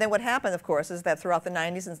coming. But then what happened, of course, is that throughout the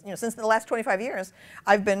 90s, and you know, since the last 25 years,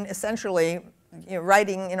 I've been essentially, you know,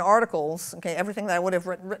 writing in articles, okay, everything that I would have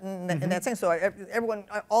written in that thing. So everyone,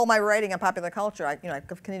 all my writing on popular culture, I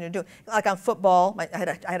continue to do. Like on football, I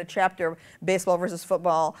had a chapter, baseball versus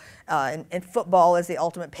football, and football is the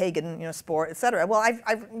ultimate pagan, you know, sport, etc. Well,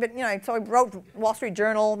 I've been, you know, so I wrote Wall Street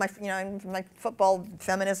Journal, my football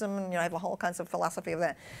feminism, and you know, I have a whole kinds of philosophy of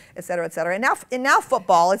that, etc., etc. And now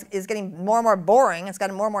football is getting more and more boring. It's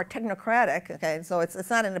gotten more and more technocratic. Okay, so it's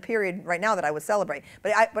not in a period right now that I would celebrate.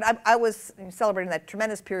 But I was celebrating that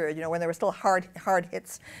tremendous period, you know, when there were still hard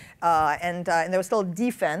hits, and there was still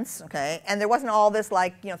defense, okay, and there wasn't all this,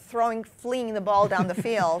 like, you know, fleeing the ball down the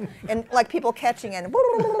field and like people catching it,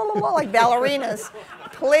 like ballerinas.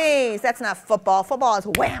 Please, that's not football. Football is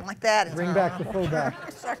wham like that. Bring back the fullback.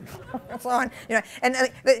 And so on, you know, and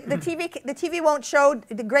the TV won't show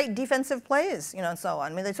the great defensive plays, you know, and so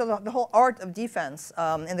on. I mean, they show the whole art of defense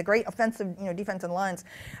and the great offensive, you know, defense and lines,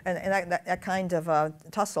 and that kind of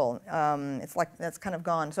tussle. It's like that's kind of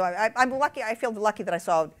gone. So I'm lucky. I feel lucky that I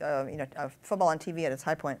saw you know, football on TV at its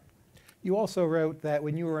high point. You also wrote that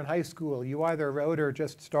when you were in high school, you either wrote or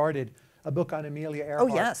just started a book on Amelia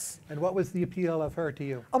Earhart. Oh, yes. And what was the appeal of her to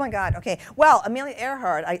you? Oh, my God. Okay. Well, Amelia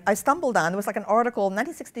Earhart, I stumbled on. There was like an article,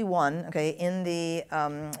 1961, okay, in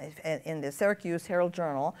the Syracuse Herald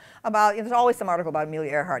Journal about, you know, there's always some article about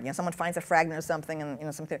Amelia Earhart. You know, someone finds a fragment of something and, you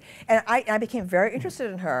know, something. And I became very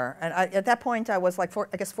interested in her. And at that point, I was like,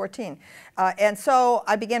 I guess, 14. And so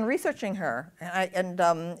I began researching her. And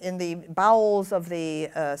in the bowels of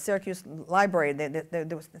the Syracuse library,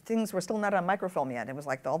 things were still not on microfilm yet. It was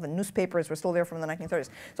like all the newspapers papers were still there from the 1930s.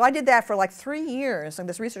 So I did that for like 3 years in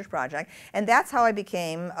this research project, and that's how I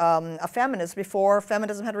became a feminist before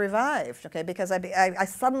feminism had revived, okay, because I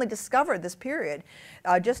suddenly discovered this period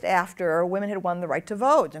just after women had won the right to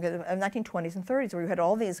vote, okay, in the 1920s and 30s, where we had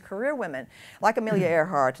all these career women, like Amelia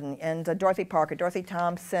Earhart and Dorothy Parker, Dorothy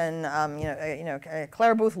Thompson,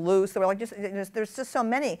 Claire Booth Luce. There were like there's just so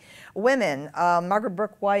many women, Margaret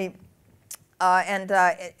Brooke White.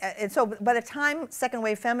 And so by the time second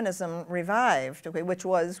wave feminism revived, okay, which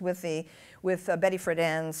was with Betty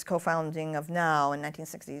Friedan's co-founding of NOW in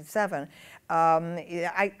 1967,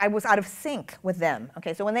 I was out of sync with them.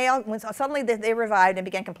 Okay, so when suddenly they revived and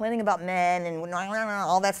began complaining about men and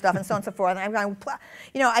all that stuff and so on and so forth, and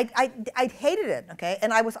I hated it. Okay,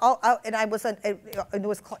 and I was it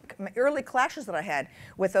was early clashes that I had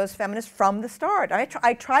with those feminists from the start.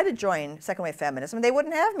 I tried to join second wave feminism, and they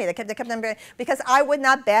wouldn't have me. They kept them because I would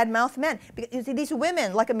not badmouth men. Because you see, these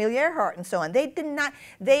women like Amelia Earhart and so on, they did not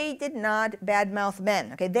badmouth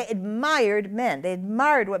men. Okay, they admired men. They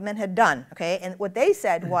admired what men had done. Okay, and what they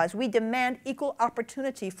said was, we demand equal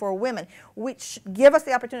opportunity for women, which give us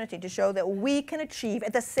the opportunity to show that we can achieve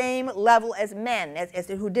at the same level as men, as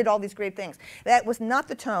who did all these great things. That was not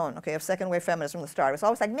the tone, okay, of second wave feminism from the start. It was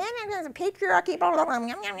always like, man, patriarchy, blah, blah, blah,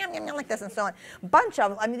 blah, like this and so on. Bunch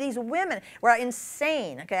of, I mean, these women were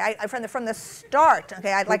insane. Okay, from the start.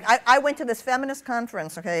 Okay, I went to this feminist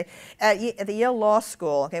conference. Okay, at the Yale Law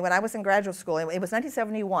School. Okay, when I was in graduate school, it was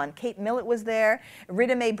 1971. Kate Millett was there.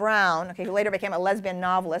 Rita Mae Brown. Okay, who later became a lesbian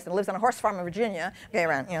novelist and lives on a horse farm in Virginia. Okay,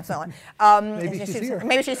 around so on. Maybe she's here.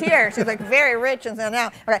 Maybe she's here. She's like very rich and so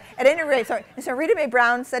now. Okay, at any rate, so Rita Mae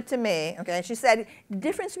Brown said to me. Okay, she said, the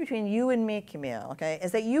difference between you and me, Camille, okay,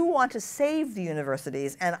 is that you want to save the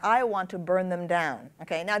universities and I want to burn them down.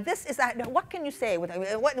 Okay, now this is what can you say when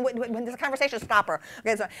there's a conversation stopper?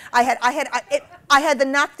 Okay, so I had the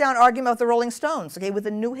knockdown argument with the Rolling Stones. Okay, with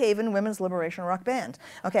the New Haven Women's Liberation Rock Band.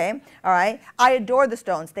 Okay, all right. I adored the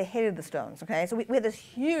Stones. They hated the Stones. Okay, so we had this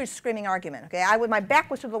huge screaming argument. Okay, my back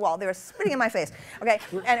was to the wall. They were spitting in my face. Okay,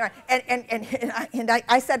 and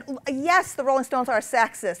I said, yes, the Rolling Stones are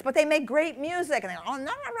sexist, but they make great music. And they go, oh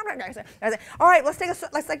no. I said, all right, let's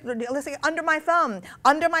take Under My Thumb.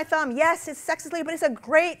 Under My Thumb. Yes, it's sexistly, but it's a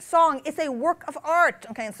great song. It's a work of art.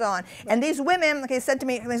 Okay, and so on. And these women, okay, said to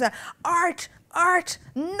me, they said, art,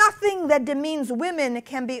 nothing that demeans women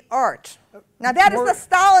can be art. Now that is the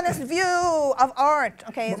Stalinist view of art.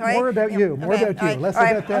 Okay, right? More about you. More about you. Less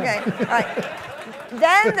about them. Okay, all right.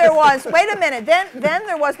 Then there was, wait a minute, then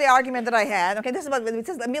there was the argument that I had. Okay, this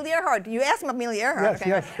is Amelia Earhart. You asked me about Amelia Earhart.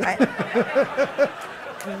 Yes, okay? yes. Right.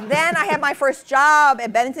 Then I had my first job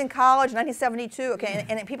at Bennington College in 1972, okay,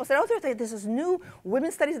 and people said, oh, there's this new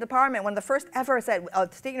women's studies department, one of the first ever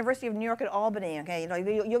at State University of New York at Albany, okay,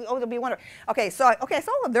 there'll be wonder. Okay, so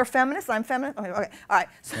they're feminists, I'm feminist, okay, all right,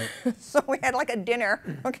 so we had like a dinner,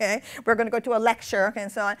 okay, we're going to go to a lecture, okay,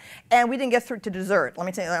 and so on, and we didn't get through to dessert, let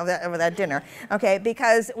me tell you, over that dinner, okay,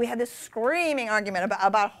 because we had this screaming argument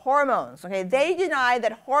about hormones, okay, they deny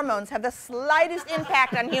that hormones have the slightest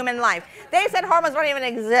impact on human life. They said hormones don't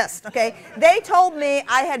even exist, okay? They told me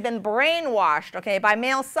I had been brainwashed, okay, by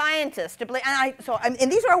male scientists to believe,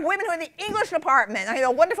 and these were women who were in the English department,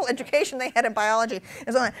 a wonderful education they had in biology,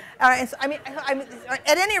 and so on. So, I mean,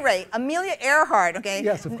 at any rate, Amelia Earhart, okay,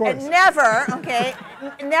 yes, of course, never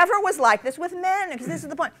was like this with men, because this is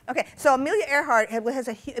the point. Okay, so Amelia Earhart has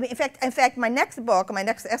in fact, my next book, my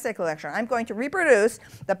next essay collection, I'm going to reproduce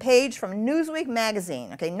the page from Newsweek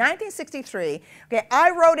magazine, okay, 1963. Okay,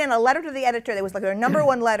 I wrote in a letter to the editor that was like their number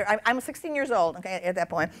one letter. I'm 16 years old, okay, at that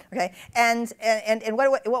point, okay, and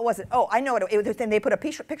what was it? Oh, I know it. They put a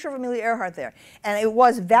picture of Amelia Earhart there, and it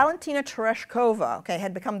was Valentina Tereshkova, okay,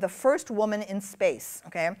 had become the first woman in space,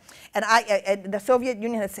 okay, and the Soviet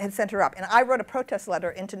Union had sent her up, and I wrote a protest letter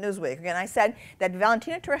into Newsweek, okay, and I said that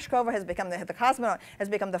Valentina Tereshkova has become the cosmonaut, has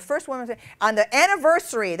become the first woman on the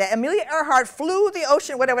anniversary that Amelia Earhart flew the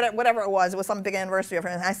ocean, whatever it was some big anniversary of her.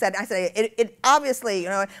 And I said it obviously,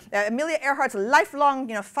 Amelia Earhart's lifelong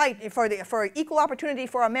fight for equal opportunity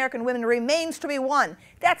for American women remains to be won.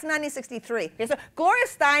 That's 1963. Okay, so Gloria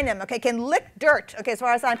Steinem, okay, can lick dirt, okay, as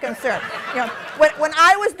far as I'm concerned. When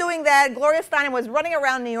I was doing that, Gloria Steinem was running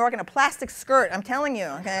around New York in a plastic skirt. I'm telling you.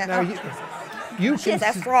 Okay. Now She's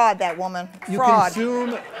a fraud, that woman. You Fraud.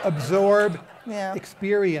 consume, absorb,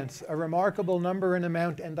 experience a remarkable number and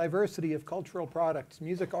amount and diversity of cultural products: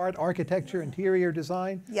 music, art, architecture, interior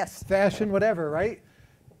design, yes, fashion, whatever, right?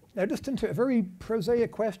 Now, just into a very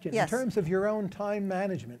prosaic question, yes, in terms of your own time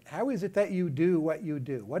management, how is it that you do what you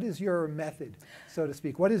do? What is your method, so to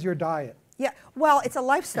speak? What is your diet? Yeah, well, it's a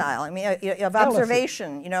lifestyle. I mean, of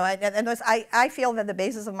observation. You know, I feel that the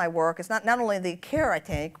basis of my work is not only the care I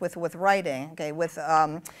take with writing, okay, with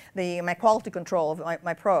my quality control of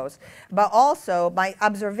my prose, but also my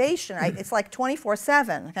observation. It's like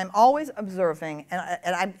 24/7. I'm always observing,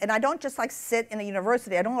 and I don't just like sit in a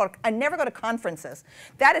university. I never go to conferences.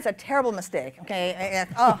 That is a terrible mistake. Okay,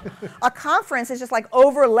 a conference is just like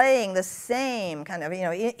overlaying the same kind of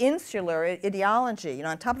insular ideology. You know,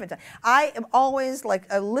 on top of it. I am always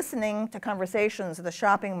like listening to conversations at the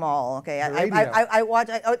shopping mall. Okay,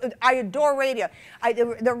 I adore radio.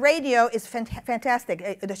 The radio is fantastic.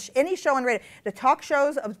 Any show on radio, the talk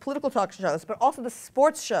shows, political talk shows, but also the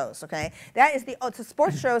sports shows. Okay, the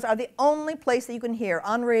sports shows are the only place that you can hear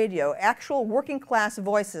on radio actual working class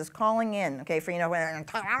voices calling in. Okay, for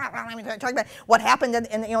talking about what happened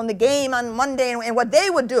in the game on Monday and what they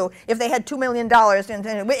would do if they had $2 million and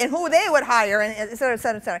who they would hire and et cetera, et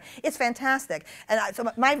cetera, et cetera. It's fantastic, and so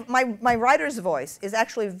my writer's voice is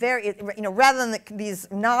actually very, rather than these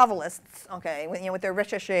novelists, okay, with their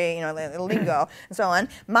recherche, lingo and so on.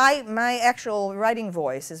 My actual writing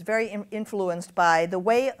voice is very influenced by the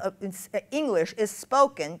way English is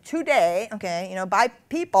spoken today, okay, by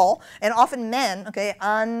people and often men, okay,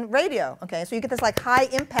 on radio, okay. So you get this like high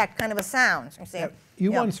impact kind of a sound.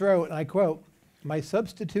 You once wrote, and I quote, "My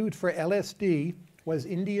substitute for LSD was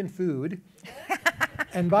Indian food."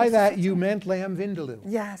 And by that, you meant lamb vindaloo.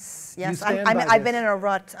 Yes, yes. I've been in a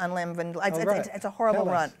rut on lamb vindaloo. It's a horrible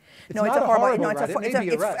rut. No, it's a horrible rut.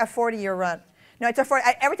 It's a 40-year rut. No, it's a 40.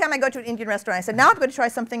 Every time I go to an Indian restaurant, I say, now I'm going to try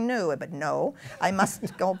something new. But no, I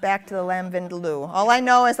must go back to the lamb vindaloo. All I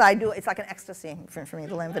know is it's like an ecstasy for me,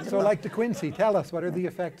 the lamb vindaloo. So like De Quincey, tell us, what are the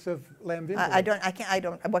effects of lamb vindaloo? I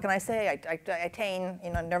don't, what can I say? I attain,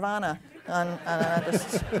 nirvana on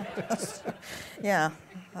yeah.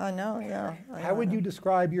 Oh, no, yeah. How would you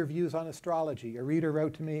describe your views on astrology? A reader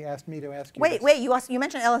wrote to me, asked me to ask you Wait, you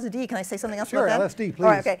mentioned LSD. Can I say something else about that? Sure, LSD, please.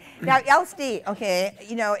 All right, okay. Now, LSD, okay,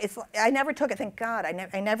 I never took it, thank God.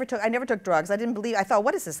 I never took drugs. I thought,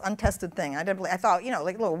 what is this untested thing? I thought,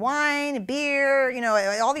 like a little wine, beer,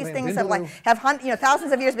 all these things that have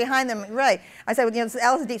thousands of years behind them. Right. I said, this is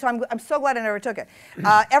LSD, so I'm so glad I never took it.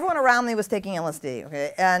 Everyone around me was taking LSD,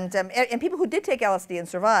 okay? And people who did take LSD and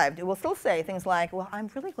survived will still say things like, well, I'm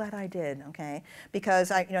really glad I did, okay?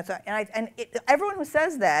 Because everyone who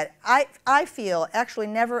says that, I feel actually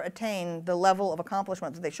never attained the level of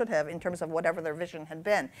accomplishment that they should have in terms of whatever their vision had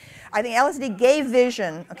been. I think LSD gave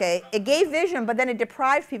vision, okay? It gave vision, but then it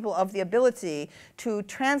deprived people of the ability to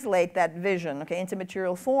translate that vision, okay, into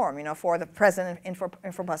material form, for the present and for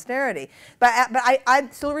posterity. But I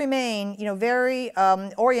still remain, very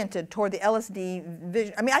oriented toward the LSD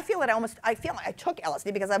vision. I mean, I feel like I took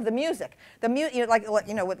LSD because of the music.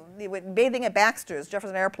 With Bathing at Baxter's,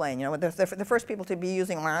 Jefferson Airplane, the first people to be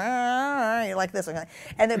using like this,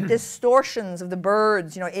 and the distortions of the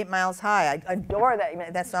birds, 8 Miles High. I adore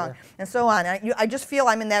that song, sure. And so on. I just feel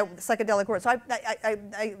I'm in that psychedelic world. So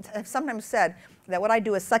I've sometimes said that what I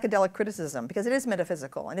do is psychedelic criticism because it is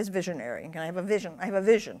metaphysical and it's visionary. Okay? I have a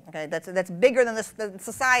vision. Okay, that's bigger than the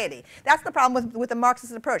society. That's the problem with the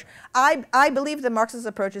Marxist approach. I believe the Marxist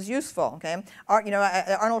approach is useful. Okay,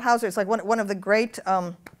 Arnold Hauser is like one of the great.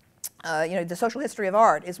 The social history of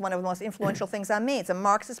art is one of the most influential things on me. It's a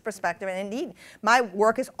Marxist perspective, and indeed, my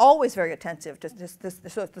work is always very attentive to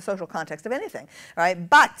the social context of anything. Right?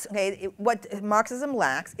 But what Marxism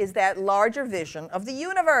lacks is that larger vision of the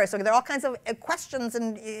universe. Okay, there are all kinds of questions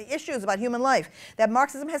and issues about human life that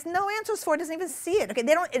Marxism has no answers for. It doesn't even see it. Okay,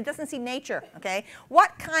 it doesn't see nature. Okay,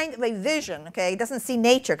 what kind of a vision? Okay, doesn't see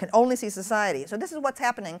nature, can only see society. So this is what's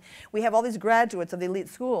happening. We have all these graduates of the elite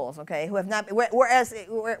schools. Okay, who have not. Whereas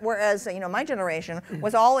my generation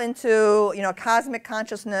was all into cosmic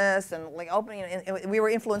consciousness and like opening, and we were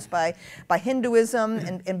influenced by Hinduism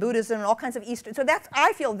and Buddhism and all kinds of Eastern. So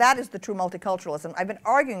I feel that is the true multiculturalism. I've been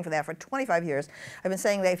arguing for that for 25 years. I've been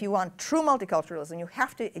saying that if you want true multiculturalism, you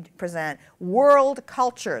have to present world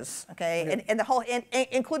cultures, okay, yeah. and the whole,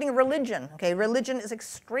 including religion. Okay, religion is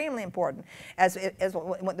extremely important as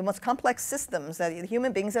one of the most complex systems that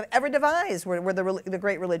human beings have ever devised. Were the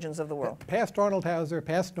great religions of the world. Past Arnold Hauser,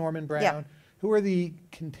 past Norman Brown, yeah. Who are the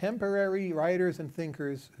contemporary writers and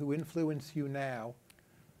thinkers who influence you now,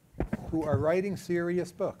 who are writing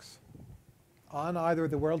serious books on either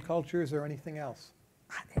the world cultures or anything else?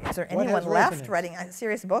 Is there anyone left writing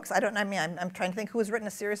serious books? I'm trying to think who has written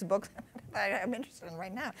a serious book I'm interested in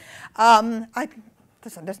right now.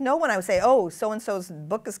 There's no one I would say, oh, so-and-so's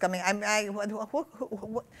book is coming.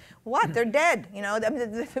 What? They're dead. You know,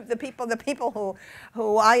 the people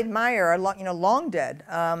who I admire are long dead.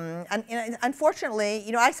 And you know, unfortunately,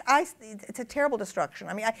 you know, it's a terrible destruction.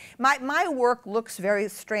 I mean, my work looks very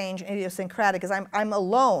strange and idiosyncratic because I'm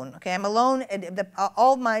alone. Okay, I'm alone. And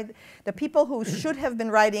the people who should have been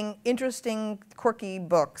writing interesting, quirky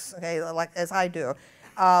books, okay, like as I do,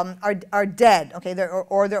 are dead, okay,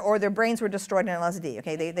 or their brains were destroyed in LSD,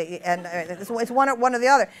 okay, it's one or the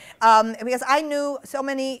other, because I knew so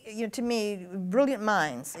many, you know, to me, brilliant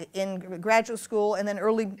minds in graduate school and then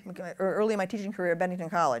early in my teaching career at Bennington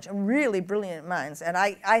College, really brilliant minds, and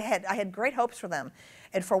I had great hopes for them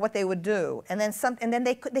and for what they would do, and then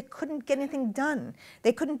they couldn't get anything done.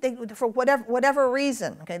 They for whatever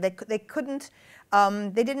reason, okay, they couldn't.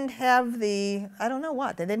 They didn't have the, I don't know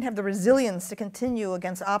what, they didn't have the resilience to continue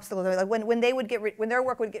against obstacles. Like when their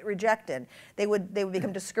work would get rejected, they would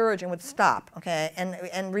become discouraged and would stop, okay?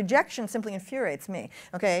 And rejection simply infuriates me,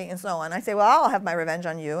 okay? And so on. I say, well, I'll have my revenge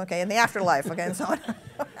on you, okay, in the afterlife, okay, and so on.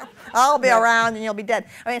 I'll be around and you'll be dead.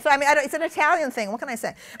 I mean, it's an Italian thing. What can I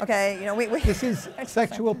say? Okay, you know, This is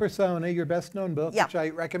Sexual Persona, your best-known book, yeah, which I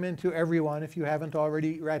recommend to everyone if you haven't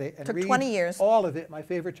already read it. And took read 20 years. All of it. My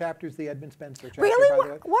favorite chapter is the Edmund Spencer chapter.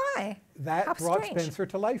 Really? Why? That How brought strange. Spencer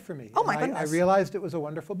to life for me. Oh my And goodness. I realized it was a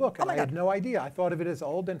wonderful book, and Oh my I had God. no idea. I thought of it as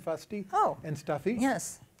old and fusty and stuffy.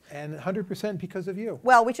 Yes. And 100% because of you.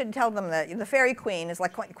 Well, we should tell them that the Fairy Queen is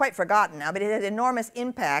like quite forgotten now, but it had enormous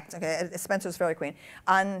impact, okay, Spencer's Fairy Queen,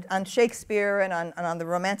 on Shakespeare and on the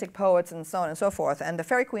Romantic poets and so on and so forth. And the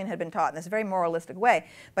Fairy Queen had been taught in this very moralistic way.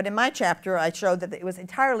 But in my chapter, I showed that it was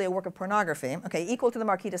entirely a work of pornography, okay, equal to the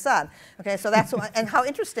Marquis de Sade. Okay, so that's what, and how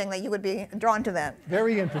interesting that you would be drawn to that.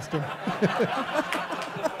 Very interesting.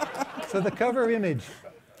 So the cover image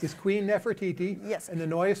is Queen Nefertiti Yes. in the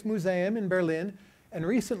Neues Museum in Berlin. And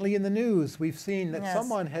recently in the news, we've seen that Yes.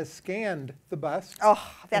 someone has scanned the bust. Oh,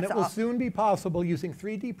 and that's it will awesome. soon be possible using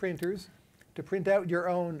 3D printers to print out your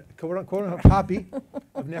own quote-unquote copy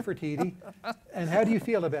of Nefertiti. And how do you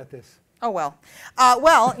feel about this? Oh well,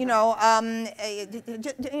 well, you know,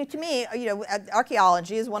 to me, you know,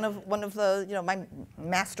 archaeology is one of the, you know, my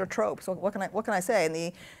master tropes. What can I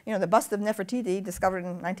say? And the bust of Nefertiti, discovered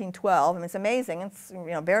in 1912. I mean, it's amazing. It's,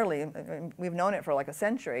 you know, barely we've known it for like a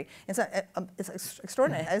century. It's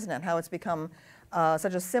extraordinary, isn't it? How it's become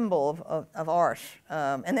such a symbol of art.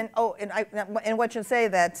 And then and what you say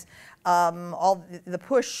that all the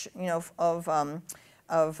push, you know,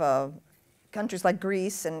 of countries like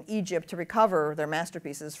Greece and Egypt to recover their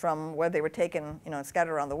masterpieces from where they were taken, you know, and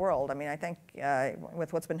scattered around the world. I mean, I think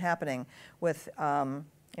with what's been happening with, you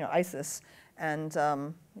know, ISIS and,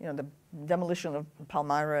 you know, the demolition of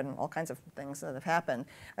Palmyra and all kinds of things that have happened.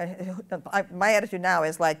 My attitude now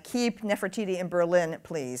is like, keep Nefertiti in Berlin,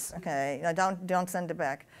 please. Okay, you know, don't send it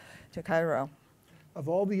back to Cairo. Of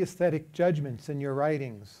all the aesthetic judgments in your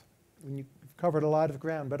writings, and you've covered a lot of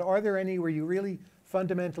ground, but are there any where you really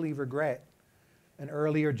fundamentally regret an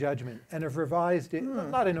earlier judgment and have revised it,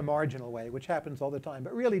 not in a marginal way, which happens all the time,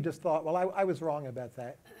 but really just thought, well, I was wrong about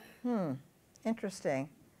that? Interesting.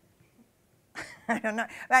 I don't know.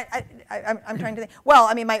 I'm trying to think. Well,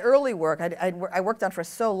 I mean, my early work, I worked on for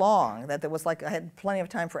so long that there was like, I had plenty of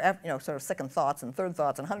time for, you know, sort of second thoughts and third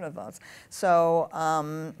thoughts and 100 thoughts. So,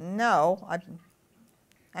 no, I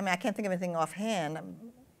mean, I can't think of anything offhand.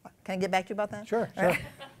 Can I get back to you about that? Sure, sure.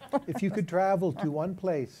 If you could travel to one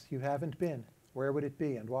place you haven't been, where would it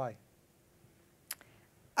be and why?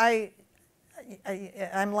 I'm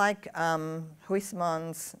like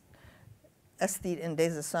Huysmans' aesthete in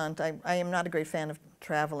Des Esseintes. I am not a great fan of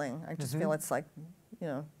traveling. I just feel it's like, you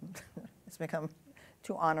know, it's become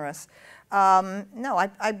too onerous. No,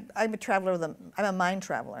 I'm a traveler. I'm a mind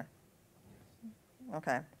traveler.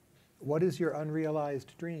 Okay. What is your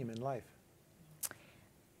unrealized dream in life?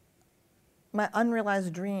 My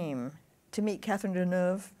unrealized dream, to meet Catherine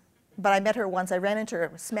Deneuve. But I met her once. I ran into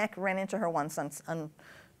her once on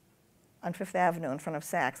Fifth Avenue in front of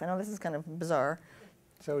Saks. I know this is kind of bizarre.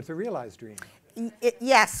 So it's a realized dream.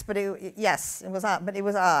 Yes, but it was odd. But it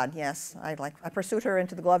was odd. Yes, I pursued her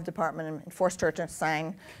into the glove department and forced her to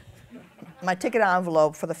sign my ticket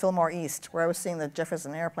envelope for the Fillmore East, where I was seeing the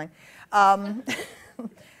Jefferson Airplane. To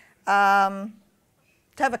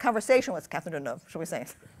have a conversation with Catherine Deneuve, shall we say?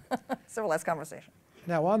 Civilized conversation.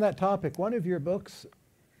 Now, on that topic, one of your books,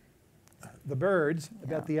 The Birds,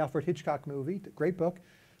 about the Alfred Hitchcock movie, great book,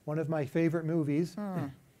 one of my favorite movies.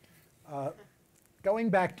 going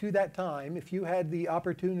back to that time, if you had the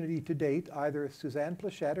opportunity to date either Suzanne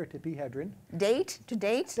Plachette or Tippi Hedren. Date? To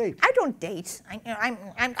date? Date. I don't date.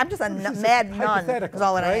 I'm just a mad nun, is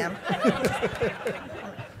all that I am.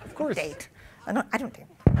 Of course. Date. I don't date.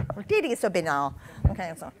 Dating is so banal.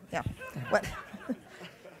 Okay, so, yeah. What?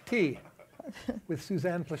 Tea with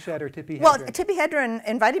Suzanne Plachette or Tippi Hedren. Well, Tippi Hedren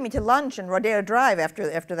invited me to lunch in Rodeo Drive after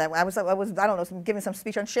that. I was I don't know, giving some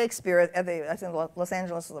speech on Shakespeare at the Los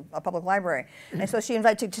Angeles Public Library. And so she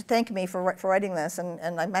invited to thank me for writing this.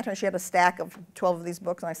 And I met her. She had a stack of 12 of these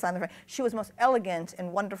books, and I signed them. She was the most elegant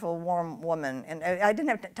and wonderful, warm woman. And I didn't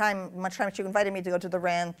have much time. She invited me to go to the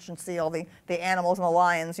ranch and see all the animals and the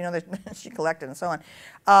lions, you know, that she collected and so on.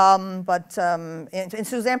 And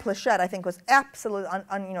Suzanne Plachette, I think, was absolutely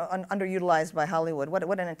underutilized by Hollywood.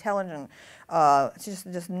 What an intelligent,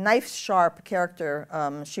 just knife-sharp character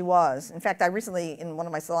she was. In fact, I recently, in one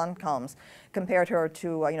of my salon columns, compared her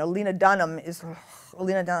to, Lena Dunham is,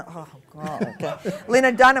 Lena Dunham, oh God, okay.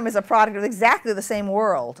 Lena Dunham is a product of exactly the same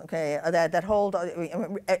world, okay, that whole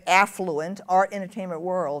affluent art entertainment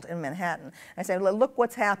world in Manhattan. I say, look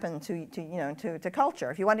what's happened to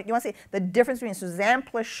culture. If you want to see the difference between Suzanne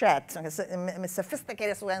Plachette, okay,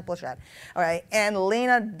 sophisticated Suzanne Plachette, all right, and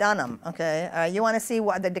Lena Dunham, okay, you want to see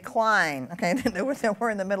what the decline, okay, that we're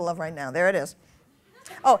in the middle of right now. There it is.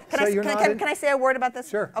 Oh, can I say a word about this?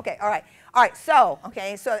 Sure. Okay, all right. All right, so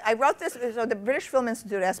I wrote this, so the British Film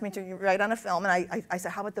Institute asked me to write on a film, and I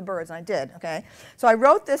said, how about the birds? And I did, okay? So I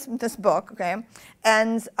wrote this book, okay?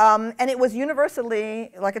 And it was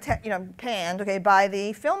universally, panned, okay, by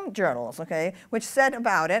the film journals, okay, which said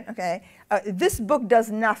about it, okay, this book does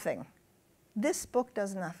nothing. This book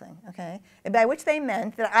does nothing, okay? And by which they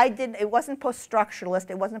meant that it wasn't post-structuralist,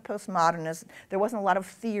 it wasn't postmodernist, there wasn't a lot of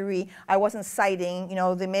theory, I wasn't citing,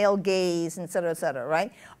 the male gaze, et cetera,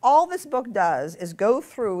 right? All this book does is go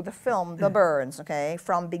through the film, The Birds, okay,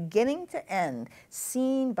 from beginning to end,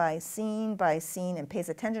 scene by scene by scene, and pays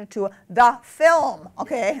attention to the film,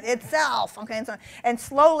 okay, itself, okay? And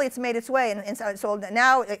slowly it's made its way, and so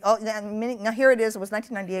now here it is, it was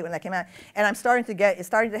 1998 when that came out, and it's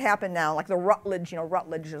starting to happen now, like the Rutledge,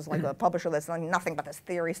 Rutledge is like a publisher that's like nothing but this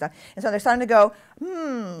theory stuff. And so they're starting to go,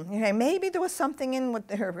 okay, maybe there was something in with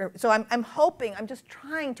her. So I'm hoping, I'm just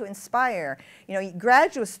trying to inspire,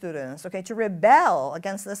 graduate students, okay, to rebel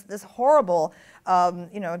against this horrible,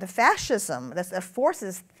 the fascism that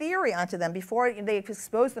forces theory onto them before they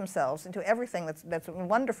expose themselves into everything that's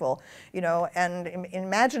wonderful, and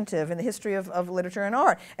imaginative in the history of literature and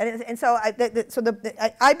art. And so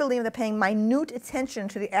I believe that paying minute attention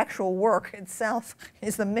to the actual work itself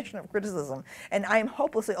is the mission of criticism. And I am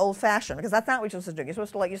hopelessly old-fashioned because that's not what you're supposed to do.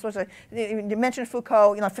 You're supposed to you mention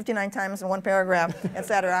Foucault, 59 times in one paragraph,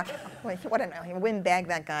 etc. What a windbag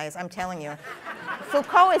that guy is! I'm telling you,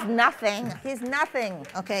 Foucault is nothing. He's nothing.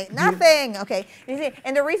 Okay, nothing. Okay,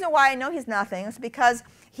 and the reason why I know he's nothing is because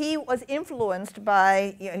he was influenced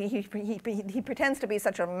by, he pretends to be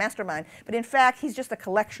such a mastermind, but in fact, he's just a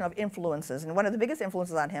collection of influences. And one of the biggest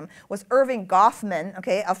influences on him was Irving Goffman,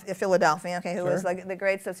 okay, of Philadelphia, okay, who was the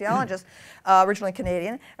great sociologist, originally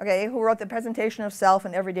Canadian, okay, who wrote The Presentation of Self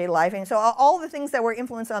in Everyday Life. And so all the things that were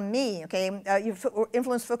influenced on me, okay,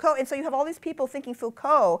 influenced Foucault. And so you have all these people thinking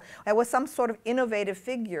Foucault was some sort of innovative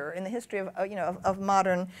figure in the history of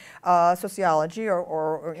modern sociology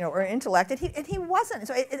or intellect, and he wasn't.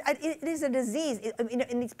 So it is a disease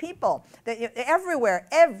in these people that everywhere,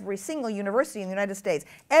 every single university in the United States,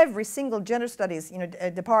 every single gender studies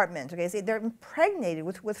department, okay, they're impregnated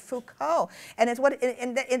with Foucault, and it's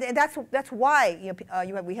and that's why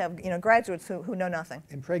we have graduates who know nothing.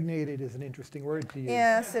 Impregnated is an interesting word to use.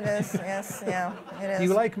 Yes, it is. Yes, yeah, it is. Do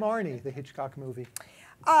you like Marnie, the Hitchcock movie?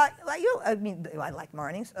 I like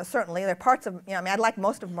Marnie, certainly. There are parts of, I like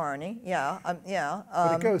most of Marnie, yeah. But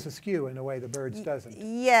it goes askew in a way The Birds doesn't.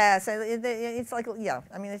 Yes, it's like,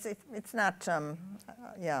 it's not,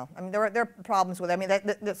 yeah. There are problems with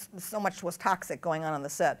it. So much was toxic going on the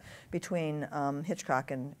set between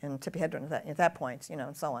Hitchcock and Tippi Hedren at that point,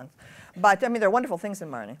 and so on. But, there are wonderful things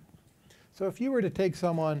in Marnie. So if you were to take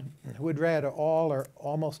someone who had read all or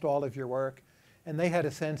almost all of your work, and they had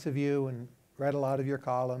a sense of you and read a lot of your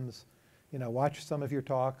columns, watched some of your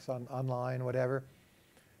talks online, whatever,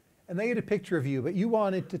 and they had a picture of you, but you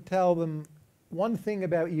wanted to tell them one thing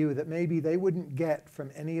about you that maybe they wouldn't get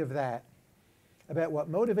from any of that, about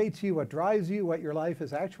what motivates you, what drives you, what your life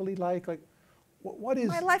is actually like What is...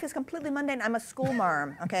 My life is completely mundane. I'm a school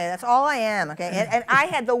marm, okay? That's all I am, okay? And I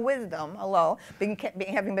had the wisdom, hello,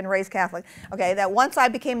 having been raised Catholic, okay, that once I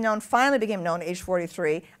finally became known at age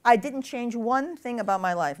 43, I didn't change one thing about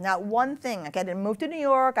my life, not one thing. Okay? I didn't move to New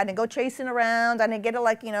York. I didn't go chasing around. I didn't get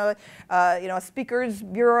a, a speaker's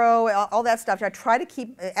bureau, all that stuff. I try to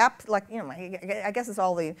keep, I guess it's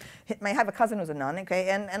all the, I have a cousin who's a nun, okay,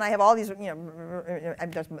 and I have all these,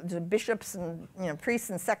 there's bishops and, priests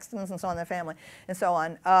and sextons and so on in their family. And so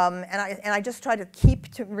on, and I just try to keep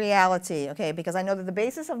to reality, okay, because I know that the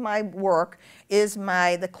basis of my work is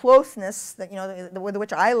the closeness that with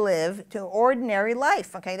which I live to ordinary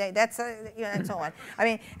life, okay. That's and so on. I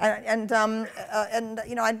mean,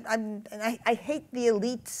 I hate the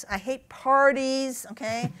elites. I hate parties,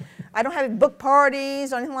 okay. I don't have book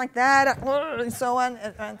parties or anything like that, and so on,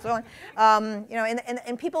 and so on.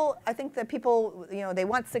 And people, I think that people, they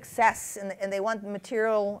want success and they want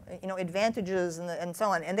material, advantages and so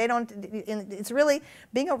on. And they don't. It's really,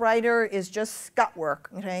 being a writer is just gut work,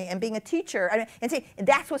 okay. And being a teacher, and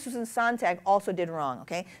that's what Susan Sontag also did wrong,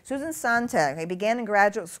 okay. Susan Sontag, began in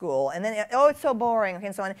graduate school, and then it's so boring, okay,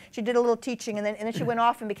 and so on. She did a little teaching, and then she went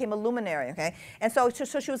off and became a luminary, okay. And so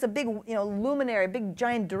she was a big, luminary, big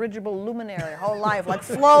giant dirigible luminary her whole life, like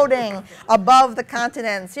floating above the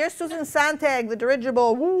continents. Here's Susan Sontag, the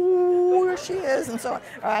dirigible, woo, here she is, and so on.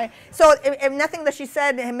 All right. So nothing that she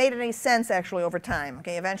said made any sense actually over time.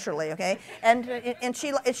 Okay, eventually. Okay, and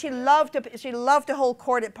she loved to hold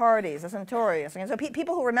court at parties. That's notorious. And so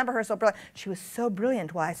people who remember her so brilliant, she was so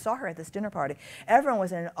brilliant. Well, I saw her at this dinner party. Everyone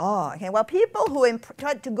was in awe. Okay, well, people who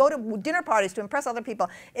tried to go to dinner parties to impress other people,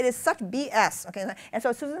 it is such BS. Okay, and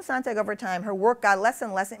so Susan Sontag over time, her work got less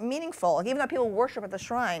and less meaningful. Even though people worship at the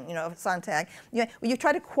shrine, of Sontag, you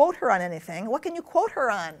try to quote her on anything. What can you quote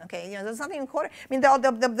her on? Okay, there's nothing you can quote her. I mean,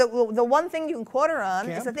 the one thing you can quote her on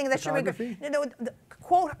is the thing that she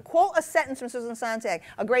quote a sentence from Susan Sontag,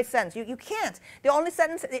 a great sentence. You can't. The only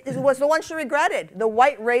sentence was the one she regretted. The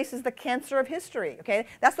white race is the cancer of history. Okay,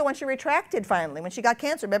 that's the one she retracted finally when she got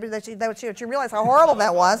cancer. Maybe she realized how horrible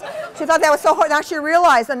that was. She thought that was so horrible. Now she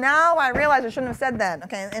realized, and now I realize I shouldn't have said that.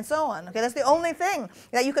 Okay, and so on. Okay, that's the only thing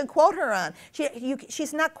that you can quote her on.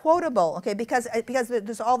 She's not quotable. Okay, because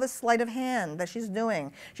there's all this sleight of hand that she's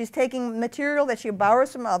doing. She's taking material that she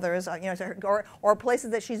borrows from others, or places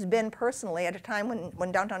that she's been personally at a time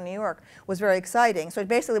when downtown New York was very exciting. So it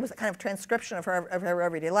basically was a kind of transcription of her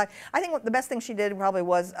everyday life. I think the best thing she did probably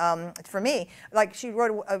was, for me, like she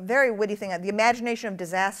wrote a very witty thing, The Imagination of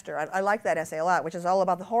Disaster. I like that essay a lot, which is all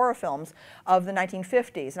about the horror films of the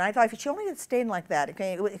 1950s. And I thought if she only had stayed like that,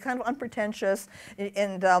 okay, it was kind of unpretentious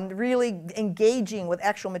and really engaging with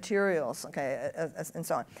actual materials, okay, and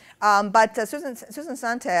so on. But Susan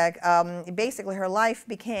Sontag, basically her life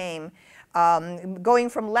became going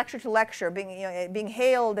from lecture to lecture, being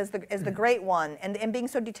hailed as the great one, and being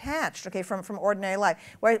so detached, okay, from ordinary life.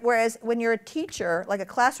 Whereas when you're a teacher, like a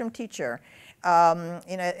classroom teacher,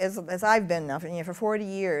 as I've been now for 40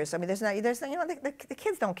 years, I mean, the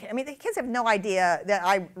kids don't care. I mean, the kids have no idea that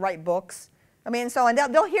I write books. I mean, so and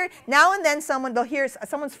they'll hear now and then they'll hear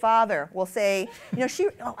someone's father will say,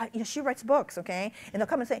 she writes books, okay, and they'll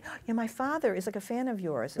come and say, my father is like a fan of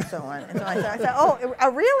yours, and so on. And so I say, oh,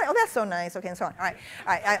 really? Oh, that's so nice. Okay, and so on. All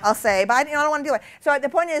right, I'll say, but I don't want to do it. So the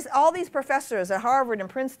point is, all these professors at Harvard and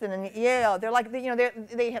Princeton and Yale, they're like,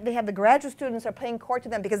 they have the graduate students are paying court to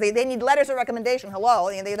them because they need letters of recommendation. Hello,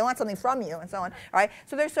 and they want something from you, and so on. All right,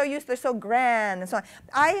 so they're so grand, and so on.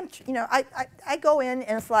 I go in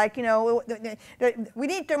and it's like, we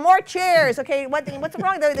need more chairs. Okay, what's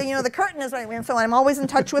wrong? The curtain is right, and so on. I'm always in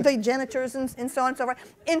touch with the janitors and so on and so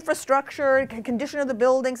forth. Infrastructure, condition of the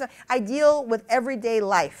buildings. I deal with everyday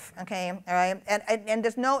life. Okay, all right, and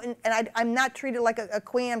there's no, and I'm not treated like a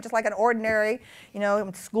queen. I'm just like an ordinary,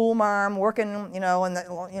 school marm working,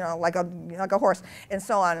 like a horse and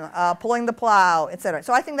so on, pulling the plow, etc.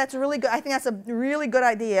 So I think that's really good. I think that's a really good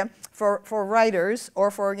idea for writers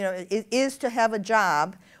or for is to have a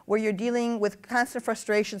job where you're dealing with constant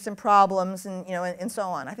frustrations and problems and so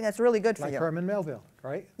on. I think that's really good for you. Like Herman Melville,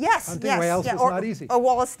 right? Yes, Hunting whales was not easy. Or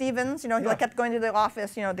Wallace Stevens, he kept going to the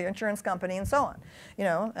office, the insurance company and so on. I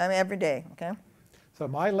mean, every day, okay? So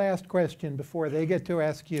my last question before they get to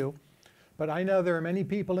ask you, but I know there are many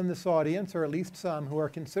people in this audience, or at least some, who are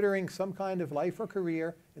considering some kind of life or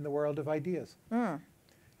career in the world of ideas. And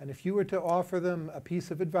if you were to offer them a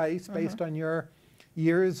piece of advice based on your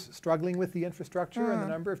years struggling with the infrastructure and the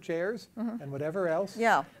number of chairs and whatever else,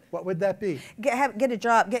 What would that be? Get a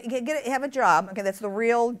job. Have a job. Okay, that's the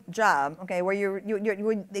real job. Okay, where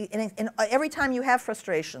and every time you have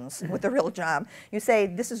frustrations with the real job, you say,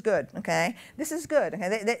 "This is good." Okay, this is good.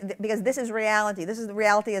 Okay, because this is reality. This is the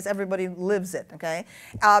reality as everybody lives it. Okay,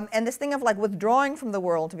 and this thing of like withdrawing from the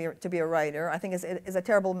world to be a writer, I think is a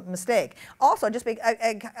terrible mistake. Also, just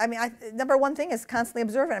number one thing is constantly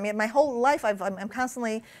observing. I mean, my whole life I'm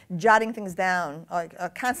constantly jotting things down,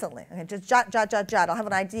 constantly. Okay, just jot. I'll have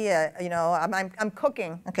an idea. You know, I'm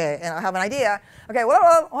cooking, okay, and I have an idea. Okay,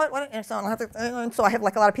 what? And so I have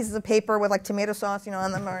like a lot of pieces of paper with like tomato sauce, you know,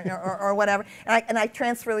 on them or whatever. And I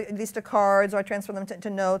transfer these to cards, or I transfer them to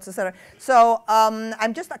notes, etc. So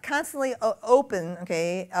I'm just constantly open,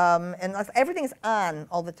 okay, and everything's on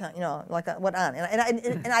all the time, you know, like what on.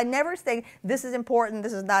 And I never say this is important,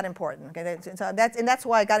 this is not important. Okay, so that's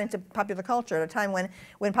why I got into popular culture at a time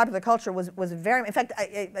when popular culture was very. In fact,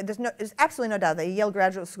 there's absolutely no doubt that Yale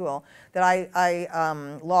Graduate School that I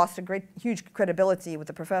lost a huge credibility with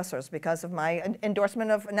the professors because of my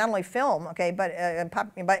endorsement of not only film, okay,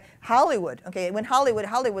 but Hollywood, okay. When Hollywood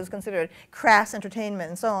was considered crass entertainment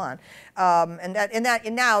and so on,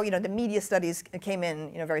 and now, you know, the media studies came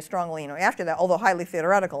in, you know, very strongly, you know, after that, although highly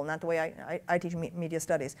theoretical, not the way I teach media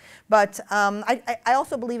studies. But I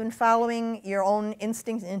also believe in following your own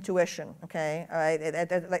instinct and intuition, okay. All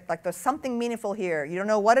right, like there's something meaningful here. You don't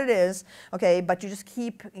know what it is, okay, but you just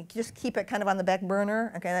keep it kind of on the back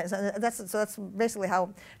burner, okay. So that's basically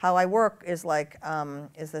how I work. Is like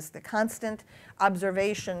is this the constant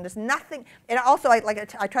observation. There's nothing, and also I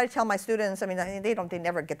try to tell my students. I mean, they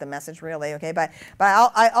never get the message really, okay. But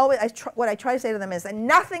what I try to say to them is that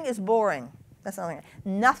nothing is boring. That's something.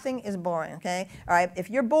 Nothing is boring, okay. All right. If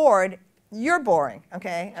you're bored, you're boring,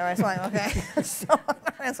 okay. All right, so okay,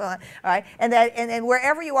 so all right, and then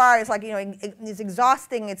wherever you are, it's like, you know, it's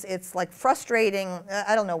exhausting. It's like frustrating.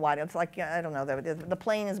 I don't know what. It's like, I don't know. The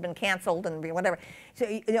plane has been canceled and whatever. So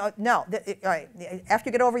you know, no. All right. After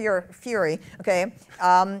you get over your fury, okay,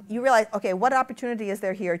 you realize, okay, what opportunity is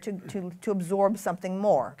there here to absorb something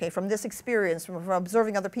more, okay, from this experience, from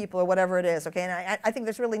observing other people or whatever it is, okay. And I think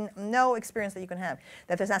there's really no experience that you can have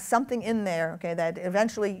that there's not something in there, okay, that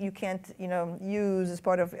eventually you can't, you know, use as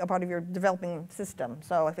part of your developing system.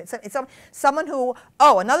 So if it's someone who,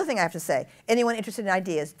 another thing I have to say, anyone interested in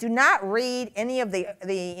ideas, do not read any of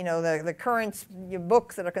the current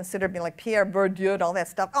books that are considered being like Pierre Bourdieu and all that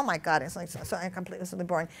stuff. Oh my God, it's like so completely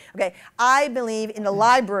boring. Okay, I believe in the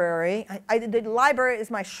library. The library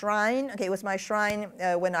is my shrine. Okay, it was my shrine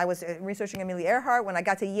when I was researching Amelia Earhart. When I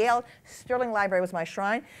got to Yale, Sterling Library was my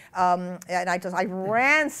shrine, and I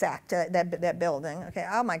ransacked that building. Okay,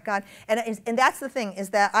 oh my God, and that's the thing, is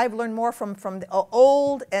that I've learned more from the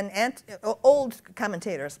old old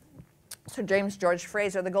commentators. Sir James George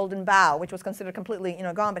Frazer, The Golden Bough, which was considered completely, you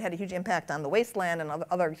know, gone, but had a huge impact on The Wasteland and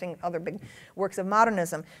other big works of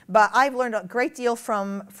modernism. But I've learned a great deal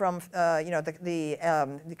from you know,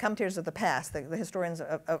 the commentators of the past, the historians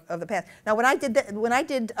of the past. Now, when I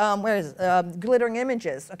did Glittering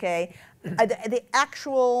Images, okay, the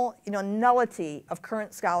actual, you know, nullity of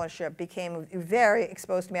current scholarship became very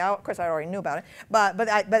exposed to me. Of course, I already knew about it, but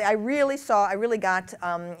I really got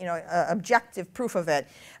you know, objective proof of it.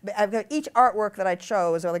 Each artwork that I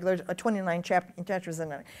chose, or like there's 29 chapters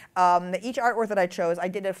in it. Each artwork that I chose, I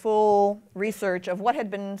did a full research of what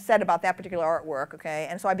had been said about that particular artwork. Okay,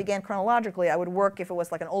 and so I began chronologically. I would work, if it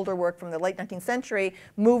was like an older work from the late 19th century,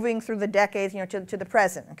 moving through the decades, you know, to the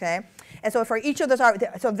present. Okay, and so for each of those art,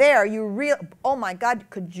 so there you oh my God,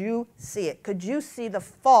 could you see it? Could you see the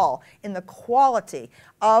fall in the quality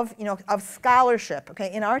of, you know, of scholarship,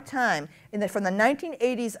 okay, in our time, from the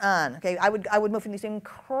 1980s on, okay, I would move from these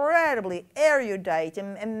incredibly erudite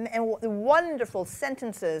and wonderful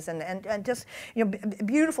sentences and just, you know,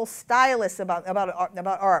 beautiful stylists about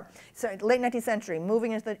art. So late 19th century,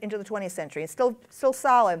 moving into the 20th century, it's still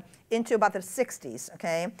solid into about the 60s,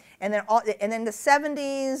 okay, and then the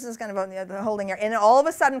 70s is kind of the holding year, and then all of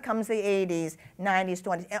a sudden comes the 80s, 90s,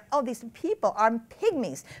 20s, and all these people are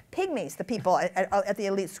pygmies, the people at the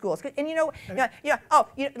elite schools. And you know,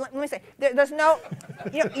 let me say, there's no,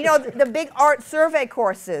 you know, the big art survey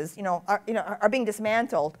courses, are being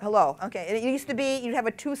dismantled. Hello, okay. It used to be you'd have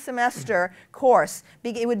a 2-semester course.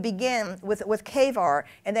 It would begin with cave art,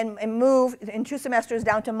 and then move in 2 semesters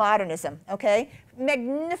down to modernism. Okay,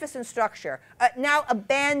 magnificent structure, now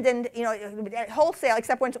abandoned, wholesale,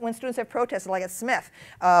 except when students have protested, like at Smith.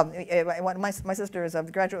 My sister is a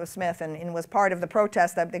graduate of Smith and was part of the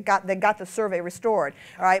protest that they got the survey restored.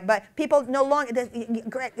 All right, but people no longer,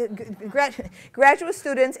 graduate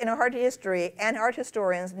students in art history and art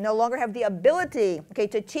historians no longer have the ability, okay,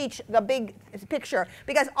 to teach the big picture,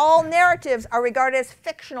 because all narratives are regarded as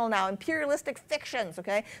fictional now, imperialistic fictions,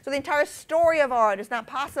 okay? So the entire story of art is not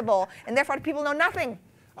possible, and therefore people know nothing.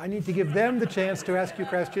 I need to give them the chance to ask you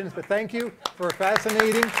questions, but thank you for a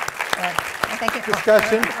fascinating Thank you.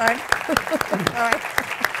 discussion. All right. All right.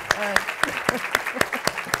 All right.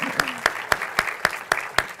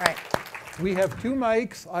 All right. We have 2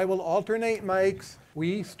 mics. I will alternate mics.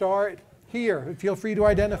 We start here. Feel free to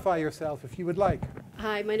identify yourself if you would like.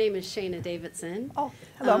 Hi, my name is Shana Davidson. Oh,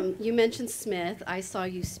 hello. You mentioned Smith. I saw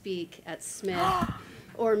you speak at Smith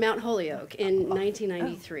or Mount Holyoke in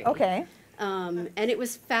 1993. Okay. And it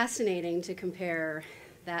was fascinating to compare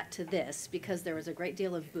that to this, because there was a great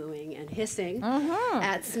deal of booing and hissing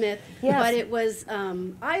at Smith. Yes. But it was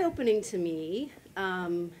eye-opening to me,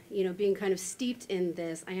 being kind of steeped in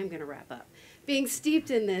this. I am going to wrap up. Being steeped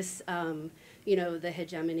in this, the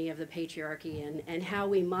hegemony of the patriarchy and how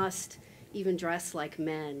we must even dress like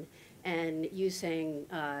men. And you saying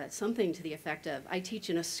something to the effect of, I teach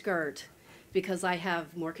in a skirt because I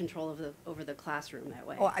have more control over the classroom that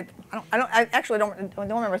way. Well, I actually don't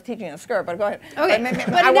remember teaching in a skirt, but go ahead. Okay,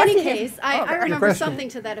 but in any case, I remember question. something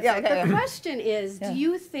to that Yeah, effect. okay, The yeah. question is, do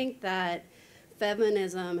you think that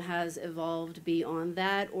feminism has evolved beyond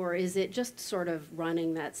that, or is it just sort of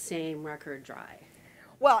running that same record dry?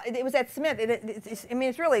 Well, it was at Smith.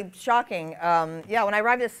 It's really shocking. Yeah, when I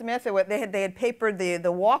arrived at Smith, they had papered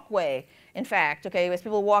the walkway. In fact, okay, as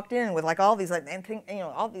people walked in with like all these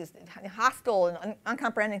all these hostile and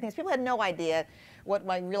uncomprehending things, people had no idea what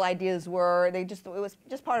my real ideas were. It was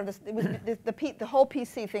just part of this. It was the whole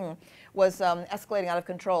PC thing was escalating out of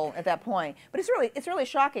control at that point. But it's really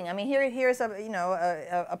shocking. I mean, here's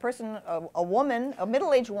a person, a woman, a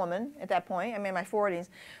middle-aged woman at that point. I'm in my 40s,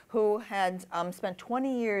 who had spent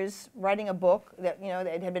 20 years writing a book that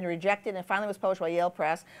that had been rejected and finally was published by Yale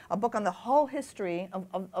Press, a book on the whole history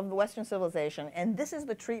of the Western civilization. And this is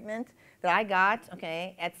the treatment that I got,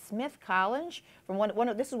 okay, at Smith College from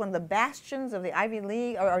this is one of the bastions of the Ivy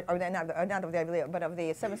League, or not of the Ivy League, but of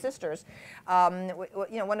the Seven Sisters.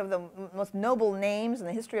 One of the most noble names in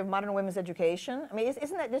the history of modern women's education. I mean,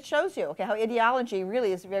 isn't that, it shows you, okay, how ideology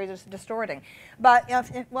really is very distorting. But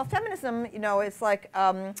well, feminism, it's like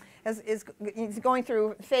is going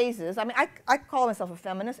through phases. I mean, I call myself a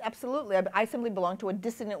feminist, absolutely. I simply belong to a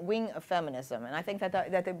dissident wing of feminism, and I think that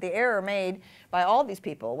the error made by all these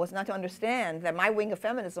people was not to understand that my wing of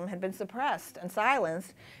feminism had been suppressed and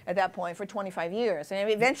silenced at that point for 25 years. And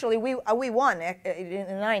eventually we won in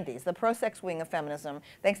the 90s, the pro-sex wing of feminism,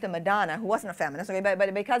 thanks to Madonna, who wasn't a feminist, okay,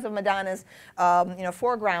 but because of Madonna's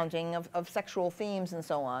foregrounding of sexual themes and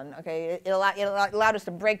so on, okay, it allowed us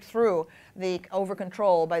to break through the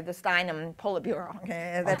over-control by the Steinem Politburo. Okay,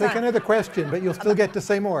 at I'll that take time. another question, but you'll still get to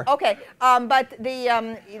say more. Okay, but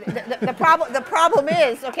the problem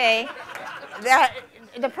is, okay, that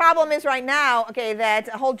the problem is right now, okay, that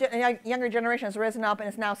a whole younger generation has risen up, and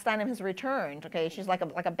it's now Steinem has returned. Okay, she's like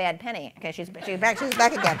a bad penny. Okay, she's back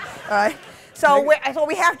again. All right. So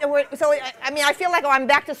we have to. I mean, I feel like I'm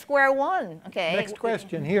back to square one. Okay. Next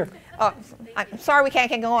question here. I'm sorry we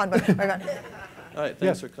can't go on, but. All right,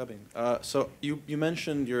 thanks for coming. So you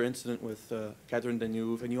mentioned your incident with Catherine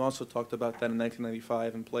Deneuve, and you also talked about that in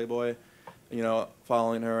 1995 in Playboy,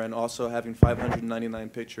 following her, and also having 599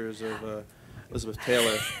 pictures of Elizabeth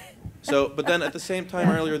Taylor. So, but then at the same time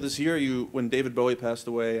earlier this year, when David Bowie passed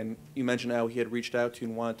away, and you mentioned how he had reached out to you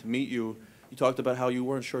and wanted to meet you, you talked about how you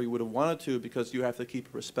weren't sure you would have wanted to because you have to keep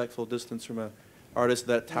a respectful distance from an artist of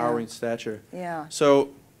that towering stature. Yeah.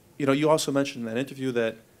 So, you also mentioned in that interview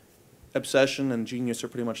that obsession and genius are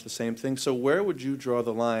pretty much the same thing. So where would you draw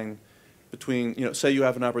the line between, say you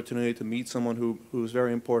have an opportunity to meet someone who's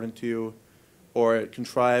very important to you, or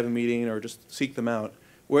contrive a meeting, or just seek them out?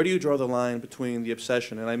 Where do you draw the line between the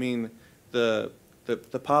obsession, and I mean the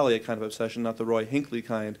Paglia kind of obsession, not the Roy Hinckley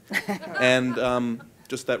kind, and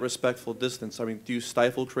just that respectful distance? I mean, do you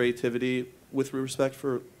stifle creativity with respect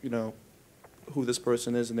for, who this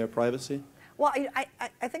person is and their privacy? Well,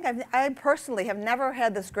 I think I personally have never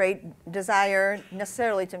had this great desire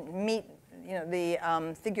necessarily to meet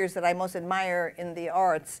the figures that I most admire in the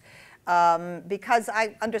arts. because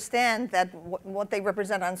I understand that what they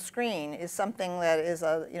represent on screen is something that is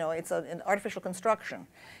an artificial construction.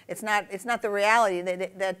 It's not the reality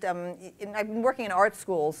I've been working in art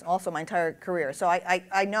schools also my entire career. So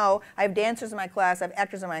I know, I have dancers in my class, I have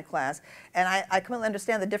actors in my class, and I completely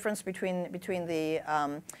understand the difference between the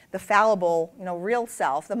fallible, real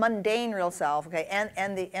self, the mundane real self, okay,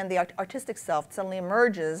 and the artistic self that suddenly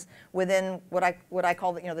emerges within what I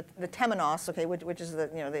call the temenos, okay, which is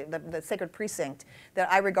the sacred precinct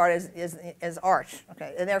that I regard as art,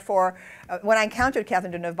 okay. And therefore, when I encountered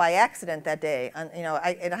Catherine Deneuve by accident that day,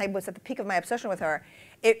 and I was at the peak of my obsession with her,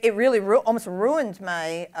 it really almost ruined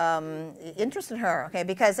my interest in her, okay?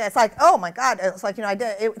 Because it's like, oh my God, it's like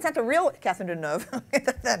it's not the real Catherine Deneuve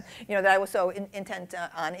that I was so intent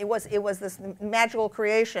on. It was this magical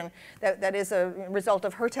creation that is a result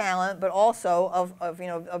of her talent, but also of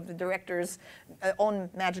the director's own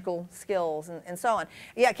magical skills and so on.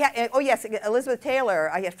 Yeah. Oh yes, Elizabeth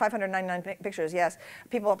Taylor. I had 599 pictures. Yes.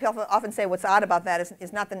 People often say what's odd about that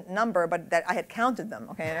is not the number, but that I had counted them.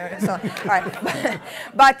 Okay. So, all right.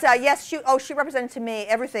 But yes, she represented to me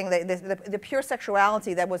everything, the pure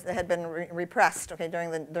sexuality that had been repressed, okay,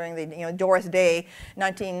 during the Doris Day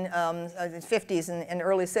 1950s and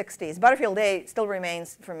early 60s. Butterfield Day still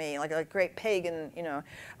remains for me like a great pagan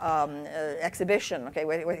exhibition. Okay,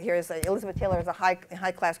 here's Elizabeth Taylor as a high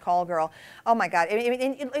class call girl. Oh my God!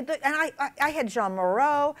 And I had Jean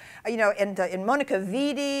Moreau, and Monica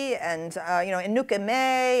Vitti, and and Nuka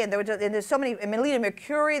May, and there's so many, Melita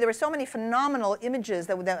Mercuri. There were so many phenomenal images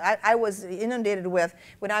that I was inundated with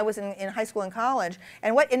when I was in high school and college.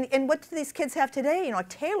 And what do these kids have today? Like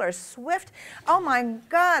Taylor Swift. Oh my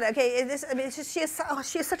God! Okay, she is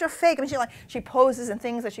such a fake. I mean, she poses in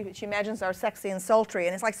things that she imagines are sexy and sultry,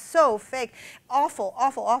 and it's like so fake, awful,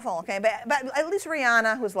 awful, awful. Okay, but at least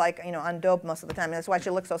Rihanna, who's like on dope most of the time, and that's why she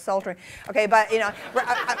looks so sultry. Okay, but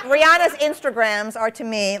Rihanna's Instagrams are to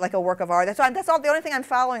me like a work of art. That's all. The only thing I'm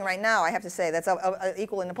following right now, I have to say, that's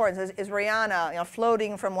equal in importance is Rihanna,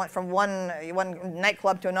 floating from one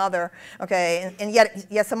nightclub to another. Okay, and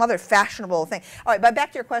yet some other fashionable thing. All right, but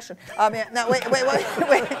back to your question. Now wait.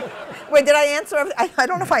 Did I answer? I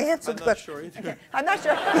don't know if I answered the question. I'm not sure either. Okay. I'm not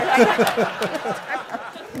sure.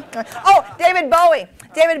 Oh, David Bowie.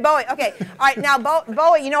 David Bowie. Okay. All right. Now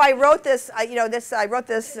Bowie. I wrote this. I wrote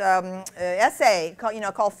this essay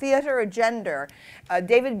called "Theater or Gender."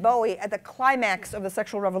 David Bowie at the climax of the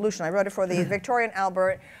sexual revolution. I wrote it for the Victoria and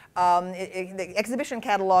Albert. The exhibition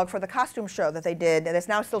catalog for the costume show that they did, and it's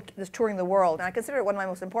now still touring the world. And I consider it one of my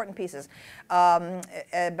most important pieces.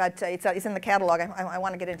 But it's in the catalog. I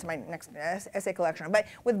want to get into my next essay collection. But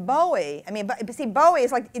with Bowie, I mean, see, Bowie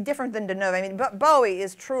is like different than Deneuve. I mean, Bowie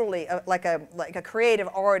is truly like a creative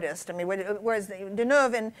artist. I mean, whereas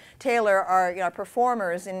Deneuve and Taylor are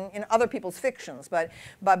performers in other people's fictions. But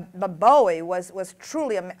Bowie was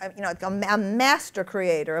truly a master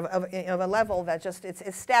creator of a level that just it's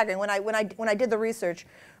staggering. When I did the research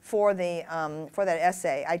for that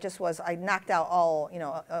essay, I knocked out all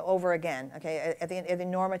over again. Okay, at the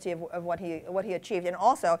enormity of what he achieved, and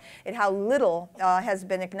also at how little has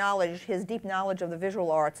been acknowledged his deep knowledge of the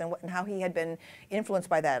visual arts and how he had been influenced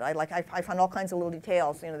by that. I found all kinds of little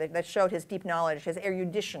details that showed his deep knowledge, his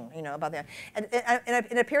erudition about that. And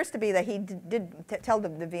it appears to be that he did tell the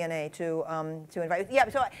V&A to invite. Yeah,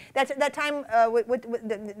 so that time,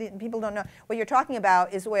 people don't know what you're talking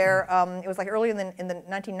about is where it was like early in the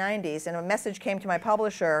 1990s, and a message came to my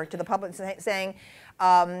publisher, to the public, saying,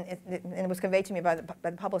 and it was conveyed to me by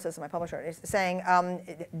the publicist of my publisher, saying,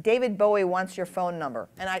 David Bowie wants your phone number.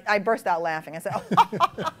 And I burst out laughing. I said,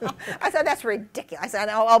 I said, that's ridiculous. I said,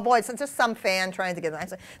 oh boy, it's just some fan trying to get it. I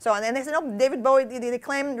said, and they said, no, David Bowie, they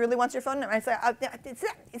claim really wants your phone number. I said,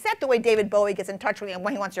 is that the way David Bowie gets in touch with you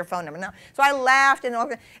when he wants your phone number? No. So I laughed, and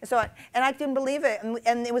I didn't believe it.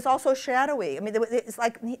 And it was all so shadowy. I mean, it's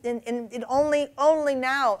like, only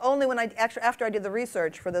now, after I did the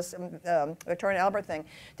research for this Victoria and Albert thing,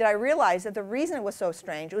 did I realize that the reason it was so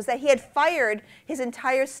strange was that he had fired his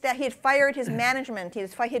entire staff. He had fired his management. He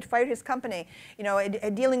had fired his company,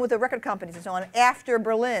 dealing with the record companies and so on after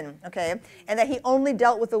Berlin, okay, and that he only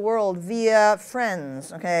dealt with the world via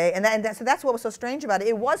friends, okay, so that's what was so strange about it.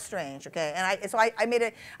 It was strange, okay, and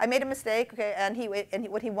I made a mistake, okay, and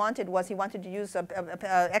what he wanted to use an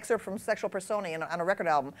excerpt from Sexual Persona on a record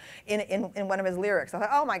album in one of his lyrics. I thought,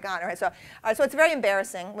 oh my God, all right, so it's very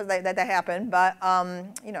embarrassing that happened, but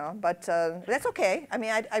that's okay. I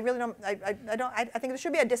mean, I really don't. I think there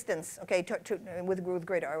should be a distance, okay, with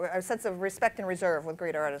great art, a sense of respect and reserve with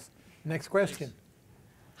great artists. Next question.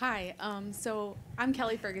 Hi, so I'm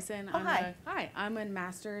Kelly Ferguson. Oh, hi. I'm a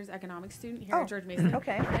master's economics student here Oh, at George Mason.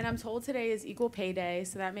 okay. And I'm told today is Equal Pay Day,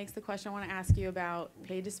 so that makes the question I want to ask you about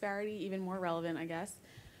pay disparity even more relevant, I guess.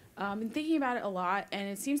 Been thinking about it a lot, and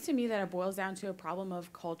it seems to me that it boils down to a problem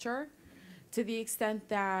of culture, to the extent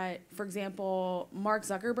that, for example, Mark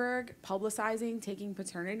Zuckerberg publicizing taking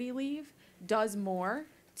paternity leave does more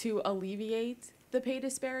to alleviate the pay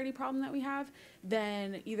disparity problem that we have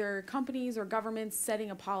than either companies or governments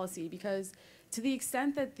setting a policy, because to the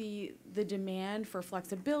extent that the demand for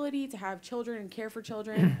flexibility to have children and care for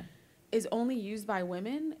children is only used by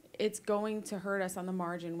women, it's going to hurt us on the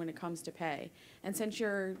margin when it comes to pay. And since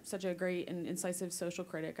you're such a great and incisive social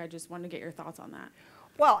critic, I just wanted to get your thoughts on that.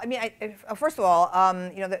 Well, I mean, first of all,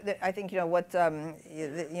 I think what the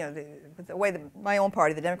way my own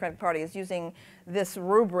party, the Democratic Party, is using this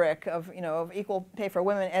rubric of of equal pay for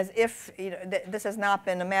women as if this has not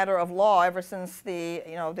been a matter of law ever since the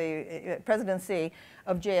the presidency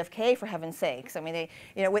of JFK, for heaven's sakes. I mean,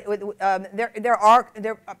 there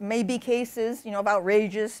may be cases of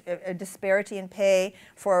outrageous disparity in pay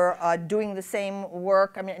for doing the same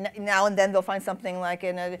work. I mean, now and then they'll find something like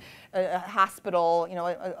in a hospital,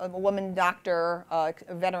 a woman doctor, a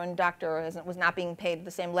veteran doctor was not being paid at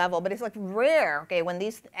the same level. But it's like rare, okay, when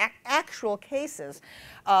these actual cases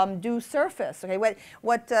do surface. Okay,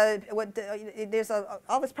 there's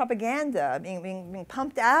all this propaganda being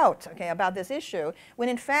pumped out, okay, about this issue, when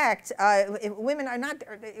in fact, if women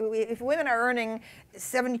are earning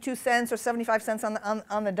 72 cents or 75 cents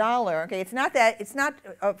on the dollar, okay, it's not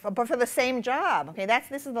but for the same job. Okay,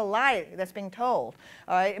 this is the lie that's being told.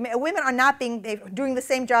 All right, I mean, women are not doing the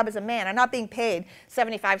same job as a man, are not being paid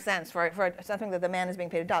 75 cents for something that the man is being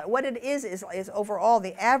paid $1. What it is overall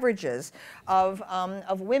the averages of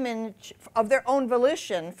women of their own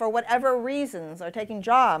volition, for whatever reasons, are taking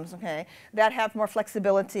jobs, okay, that have more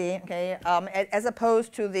flexibility, okay, as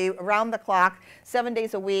opposed to the around-the-clock, 7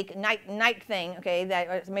 days a week, night thing, okay,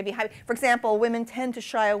 that maybe, for example, women tend to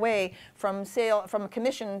shy away from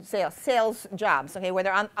commission sales jobs, okay, where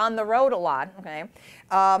they're on the road a lot, okay,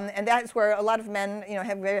 and that's where a lot of men,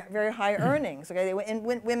 have very, very high earnings, okay, and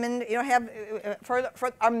women,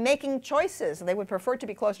 are making choices. They would prefer to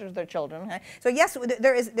be closer to their children, okay? So yes,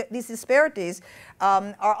 these disparities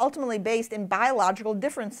are ultimately based in biological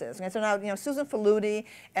differences. Okay? So now, Susan Faludi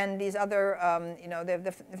and these other,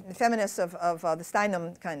 the feminists of the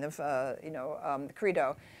Steinem kind of,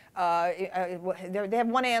 credo, they have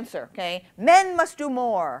one answer, okay? Men must do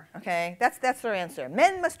more, okay? That's their answer.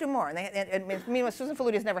 Men must do more. And meanwhile, Susan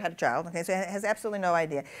Faludi has never had a child, okay? So has absolutely no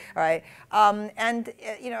idea, all right?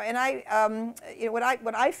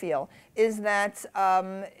 What I feel is that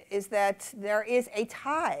there is a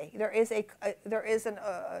tie. There is an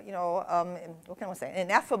what can I say?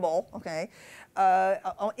 Ineffable, okay,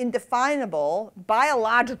 indefinable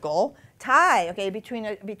biological tie, okay, between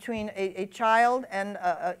a child and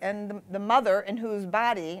the mother in whose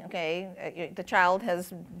body, okay, the child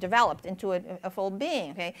has developed into a full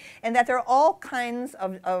being, okay, and that there are all kinds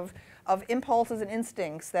of impulses and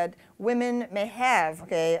instincts that women may have,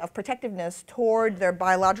 okay, of protectiveness toward their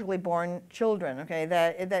biologically born children, okay.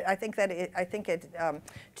 That I think to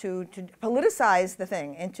politicize the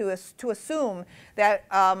thing and to assume that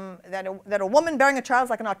that a woman bearing a child is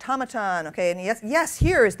like an automaton, okay, and yes,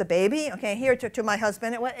 here is the baby, okay, here to my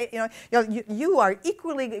husband, you are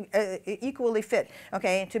equally fit,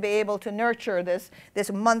 okay, to be able to nurture this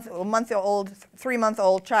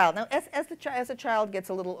 3-month-old child. Now, as the child gets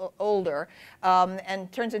a little older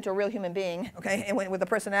and turns into a real human being, okay, and with a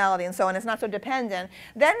personality and so on, it's not so dependent,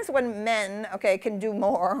 then it's when men, okay, can do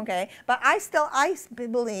more, okay. But I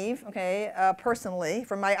believe, okay, personally,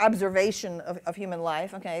 from my observation of human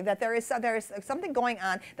life, okay, that there is something going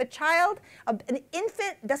on. The child, an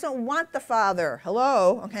infant doesn't want the father.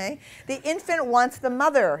 Hello, okay. The infant wants the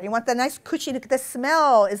mother. He wants the nice cushy. The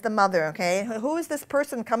smell is the mother, okay. Who is this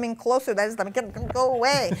person coming closer? That is, go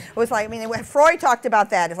away. It was like, I mean, when Freud talked about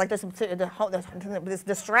that, it's like this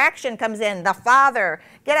distraction comes in. The father,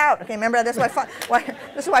 get out. Okay, remember this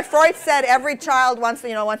is why Freud said every child wants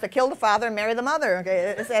to kill the father and marry the mother.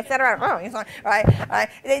 Okay, etc. Oh, right.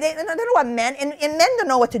 They don't know what men and men don't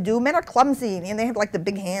know what to do. Men are clumsy and they have like the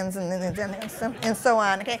big hands and so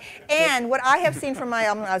on. Okay, and what I have seen from my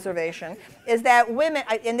own observation is that women,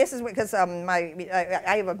 and this is because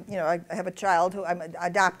I have a child who I'm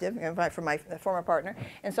adoptive from my former partner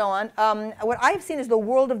and so on. What I have seen is the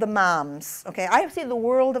world of the moms. Okay, I have seen the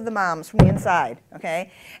world of the moms from the inside.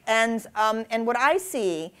 Okay, and what I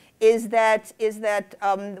see is that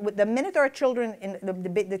the minute our children,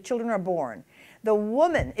 the children are born, the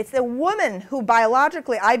woman, it's the woman who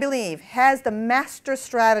biologically, I believe, has the master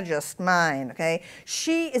strategist mind, okay?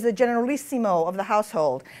 She is the generalissimo of the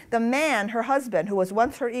household. The man, her husband, who was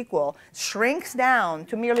once her equal, shrinks down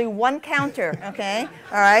to merely one counter, okay?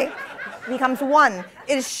 All right? Becomes one.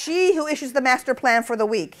 It is she who issues the master plan for the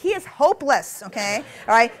week. He is hopeless, okay?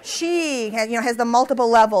 All right? She has the multiple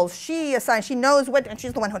levels. She assigns, she knows what, and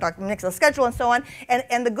she's the one who makes the schedule and so on.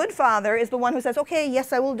 And the good father is the one who says, okay,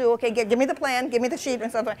 yes, I will do. Okay, give me the plan, give me the sheet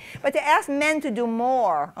and so on. But to ask men to do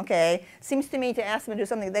more, okay, seems to me to ask them to do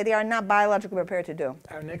something that they are not biologically prepared to do.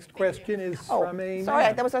 Our next question is from a sorry,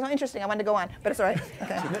 man. that was so interesting. I wanted to go on, but it's all right.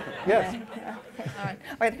 Okay. Yes. All right.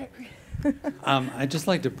 All right. I'd just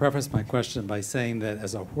like to preface my question by saying that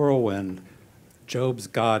as a whirlwind, Job's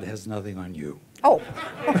God has nothing on you. Oh,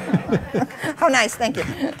 how nice, thank you.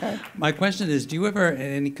 My question is, do you ever have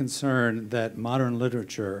any concern that modern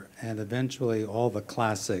literature and eventually all the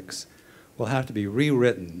classics will have to be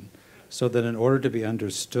rewritten so that in order to be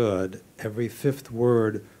understood, every fifth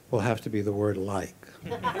word will have to be the word like?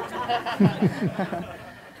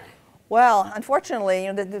 Well,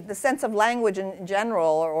 unfortunately, the sense of language in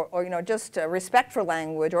general, or just respect for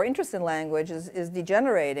language or interest in language is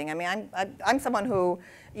degenerating. I mean, I'm someone who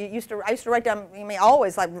I used to write down. I mean,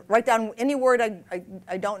 always write down any word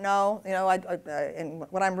I don't know. And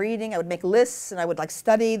when I'm reading, I would make lists and I would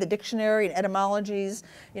study the dictionary and etymologies.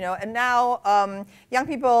 And now young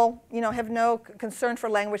people have no concern for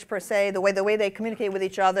language per se. The way they communicate with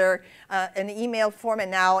each other in the email format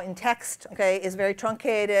now in text, okay, is very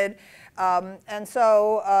truncated. It's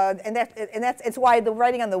why the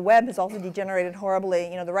writing on the web has also degenerated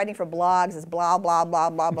horribly. The writing for blogs is blah blah blah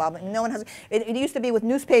blah blah. No one has. It used to be with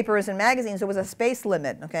newspapers and magazines there was a space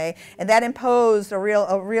limit, okay, and that imposed a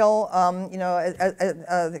real kind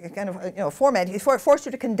of format. It forced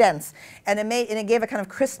you to condense, and it gave a kind of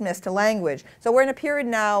crispness to language. So we're in a period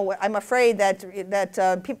now. I'm afraid that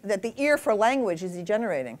the ear for language is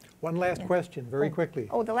degenerating. One last question, very quickly.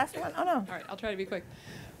 Oh, the last one? Oh no. All right, I'll try to be quick.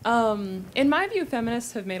 In my view,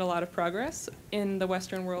 feminists have made a lot of progress in the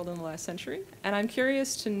Western world in the last century, and I'm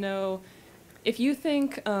curious to know if you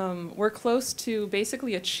think we're close to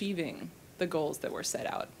basically achieving the goals that were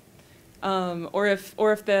set out, or if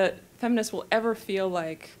the feminists will ever feel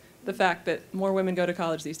like the fact that more women go to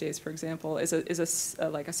college these days, for example, is a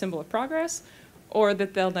symbol of progress, or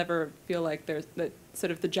that they'll never feel like that sort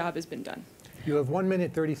of the job has been done. You have 1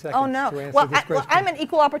 minute, 30 seconds to answer this question. Well, I'm an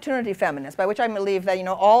equal opportunity feminist, by which I believe that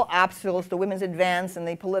all obstacles to women's advance in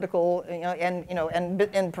the political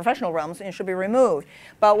and professional realms should be removed.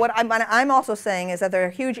 But what I'm also saying is that there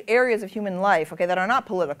are huge areas of human life, okay, that are not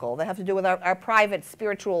political. They have to do with our private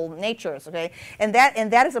spiritual natures, okay, and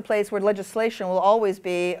that is a place where legislation will always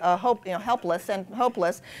be helpless and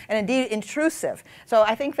hopeless and indeed intrusive. So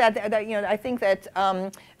I think that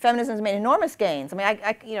feminism has made enormous gains. I mean,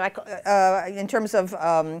 in terms of,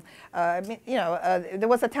 there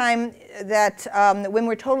was a time that women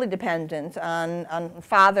were totally dependent on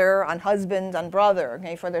father, on husband, on brother,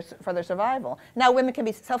 okay, for their survival. Now women can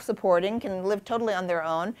be self-supporting, can live totally on their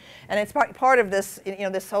own, and it's part of this,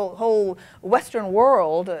 this whole Western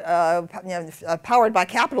world, powered by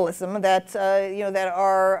capitalism, that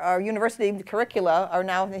our university curricula are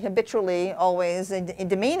now habitually always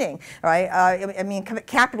demeaning, right? I mean,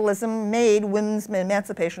 capitalism made women's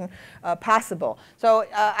emancipation possible. So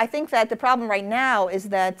I think that the problem right now is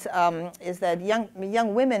that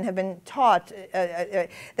young women have been taught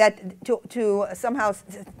that to somehow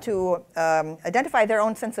identify their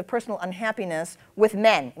own sense of personal unhappiness with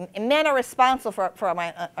men. Men are responsible for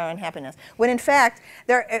our unhappiness. When in fact,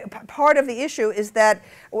 part of the issue is that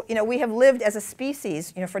we have lived as a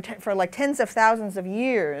species for like tens of thousands of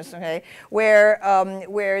years, okay, where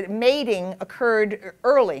mating occurred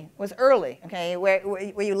early, okay,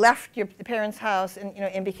 where you left your parents' house and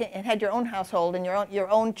had your own household and your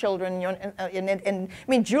own children. I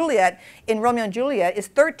mean, Juliet in Romeo and Juliet is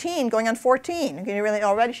 13, going on 14. Okay,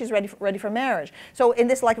 already she's ready for marriage. So in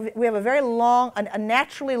this, we have a very long, a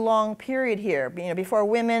naturally long period here, before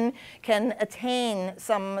women can attain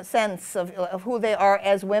some sense of who they are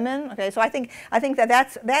as women. Okay, so I think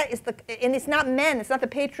that is and it's not men, it's not the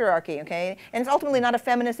patriarchy. Okay, and it's ultimately not a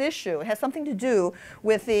feminist issue. It has something to do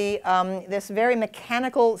with this very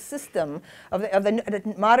mechanical system of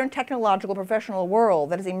the modern technological professional world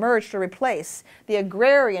that has emerged to replace the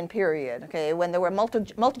agrarian period. Okay, when there were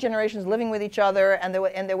multi generations living with each other, and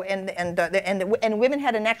women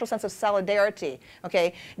had a natural sense of solidarity.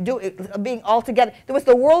 Okay, being all together. There was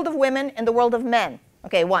the world of women and the world of men.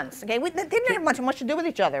 Okay, once. Okay, they didn't have much to do with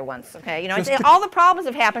each other once. Okay, you know, Just to- all the problems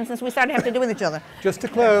have happened since we started having to do with each other. Just to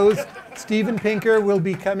close, Steven Pinker will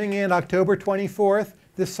be coming in October 24th.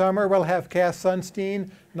 This summer we'll have Cass Sunstein,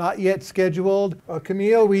 not yet scheduled.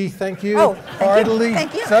 Camille, we thank you Oh, thank you. heartily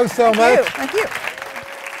Thank you. so Thank much. you. Thank you.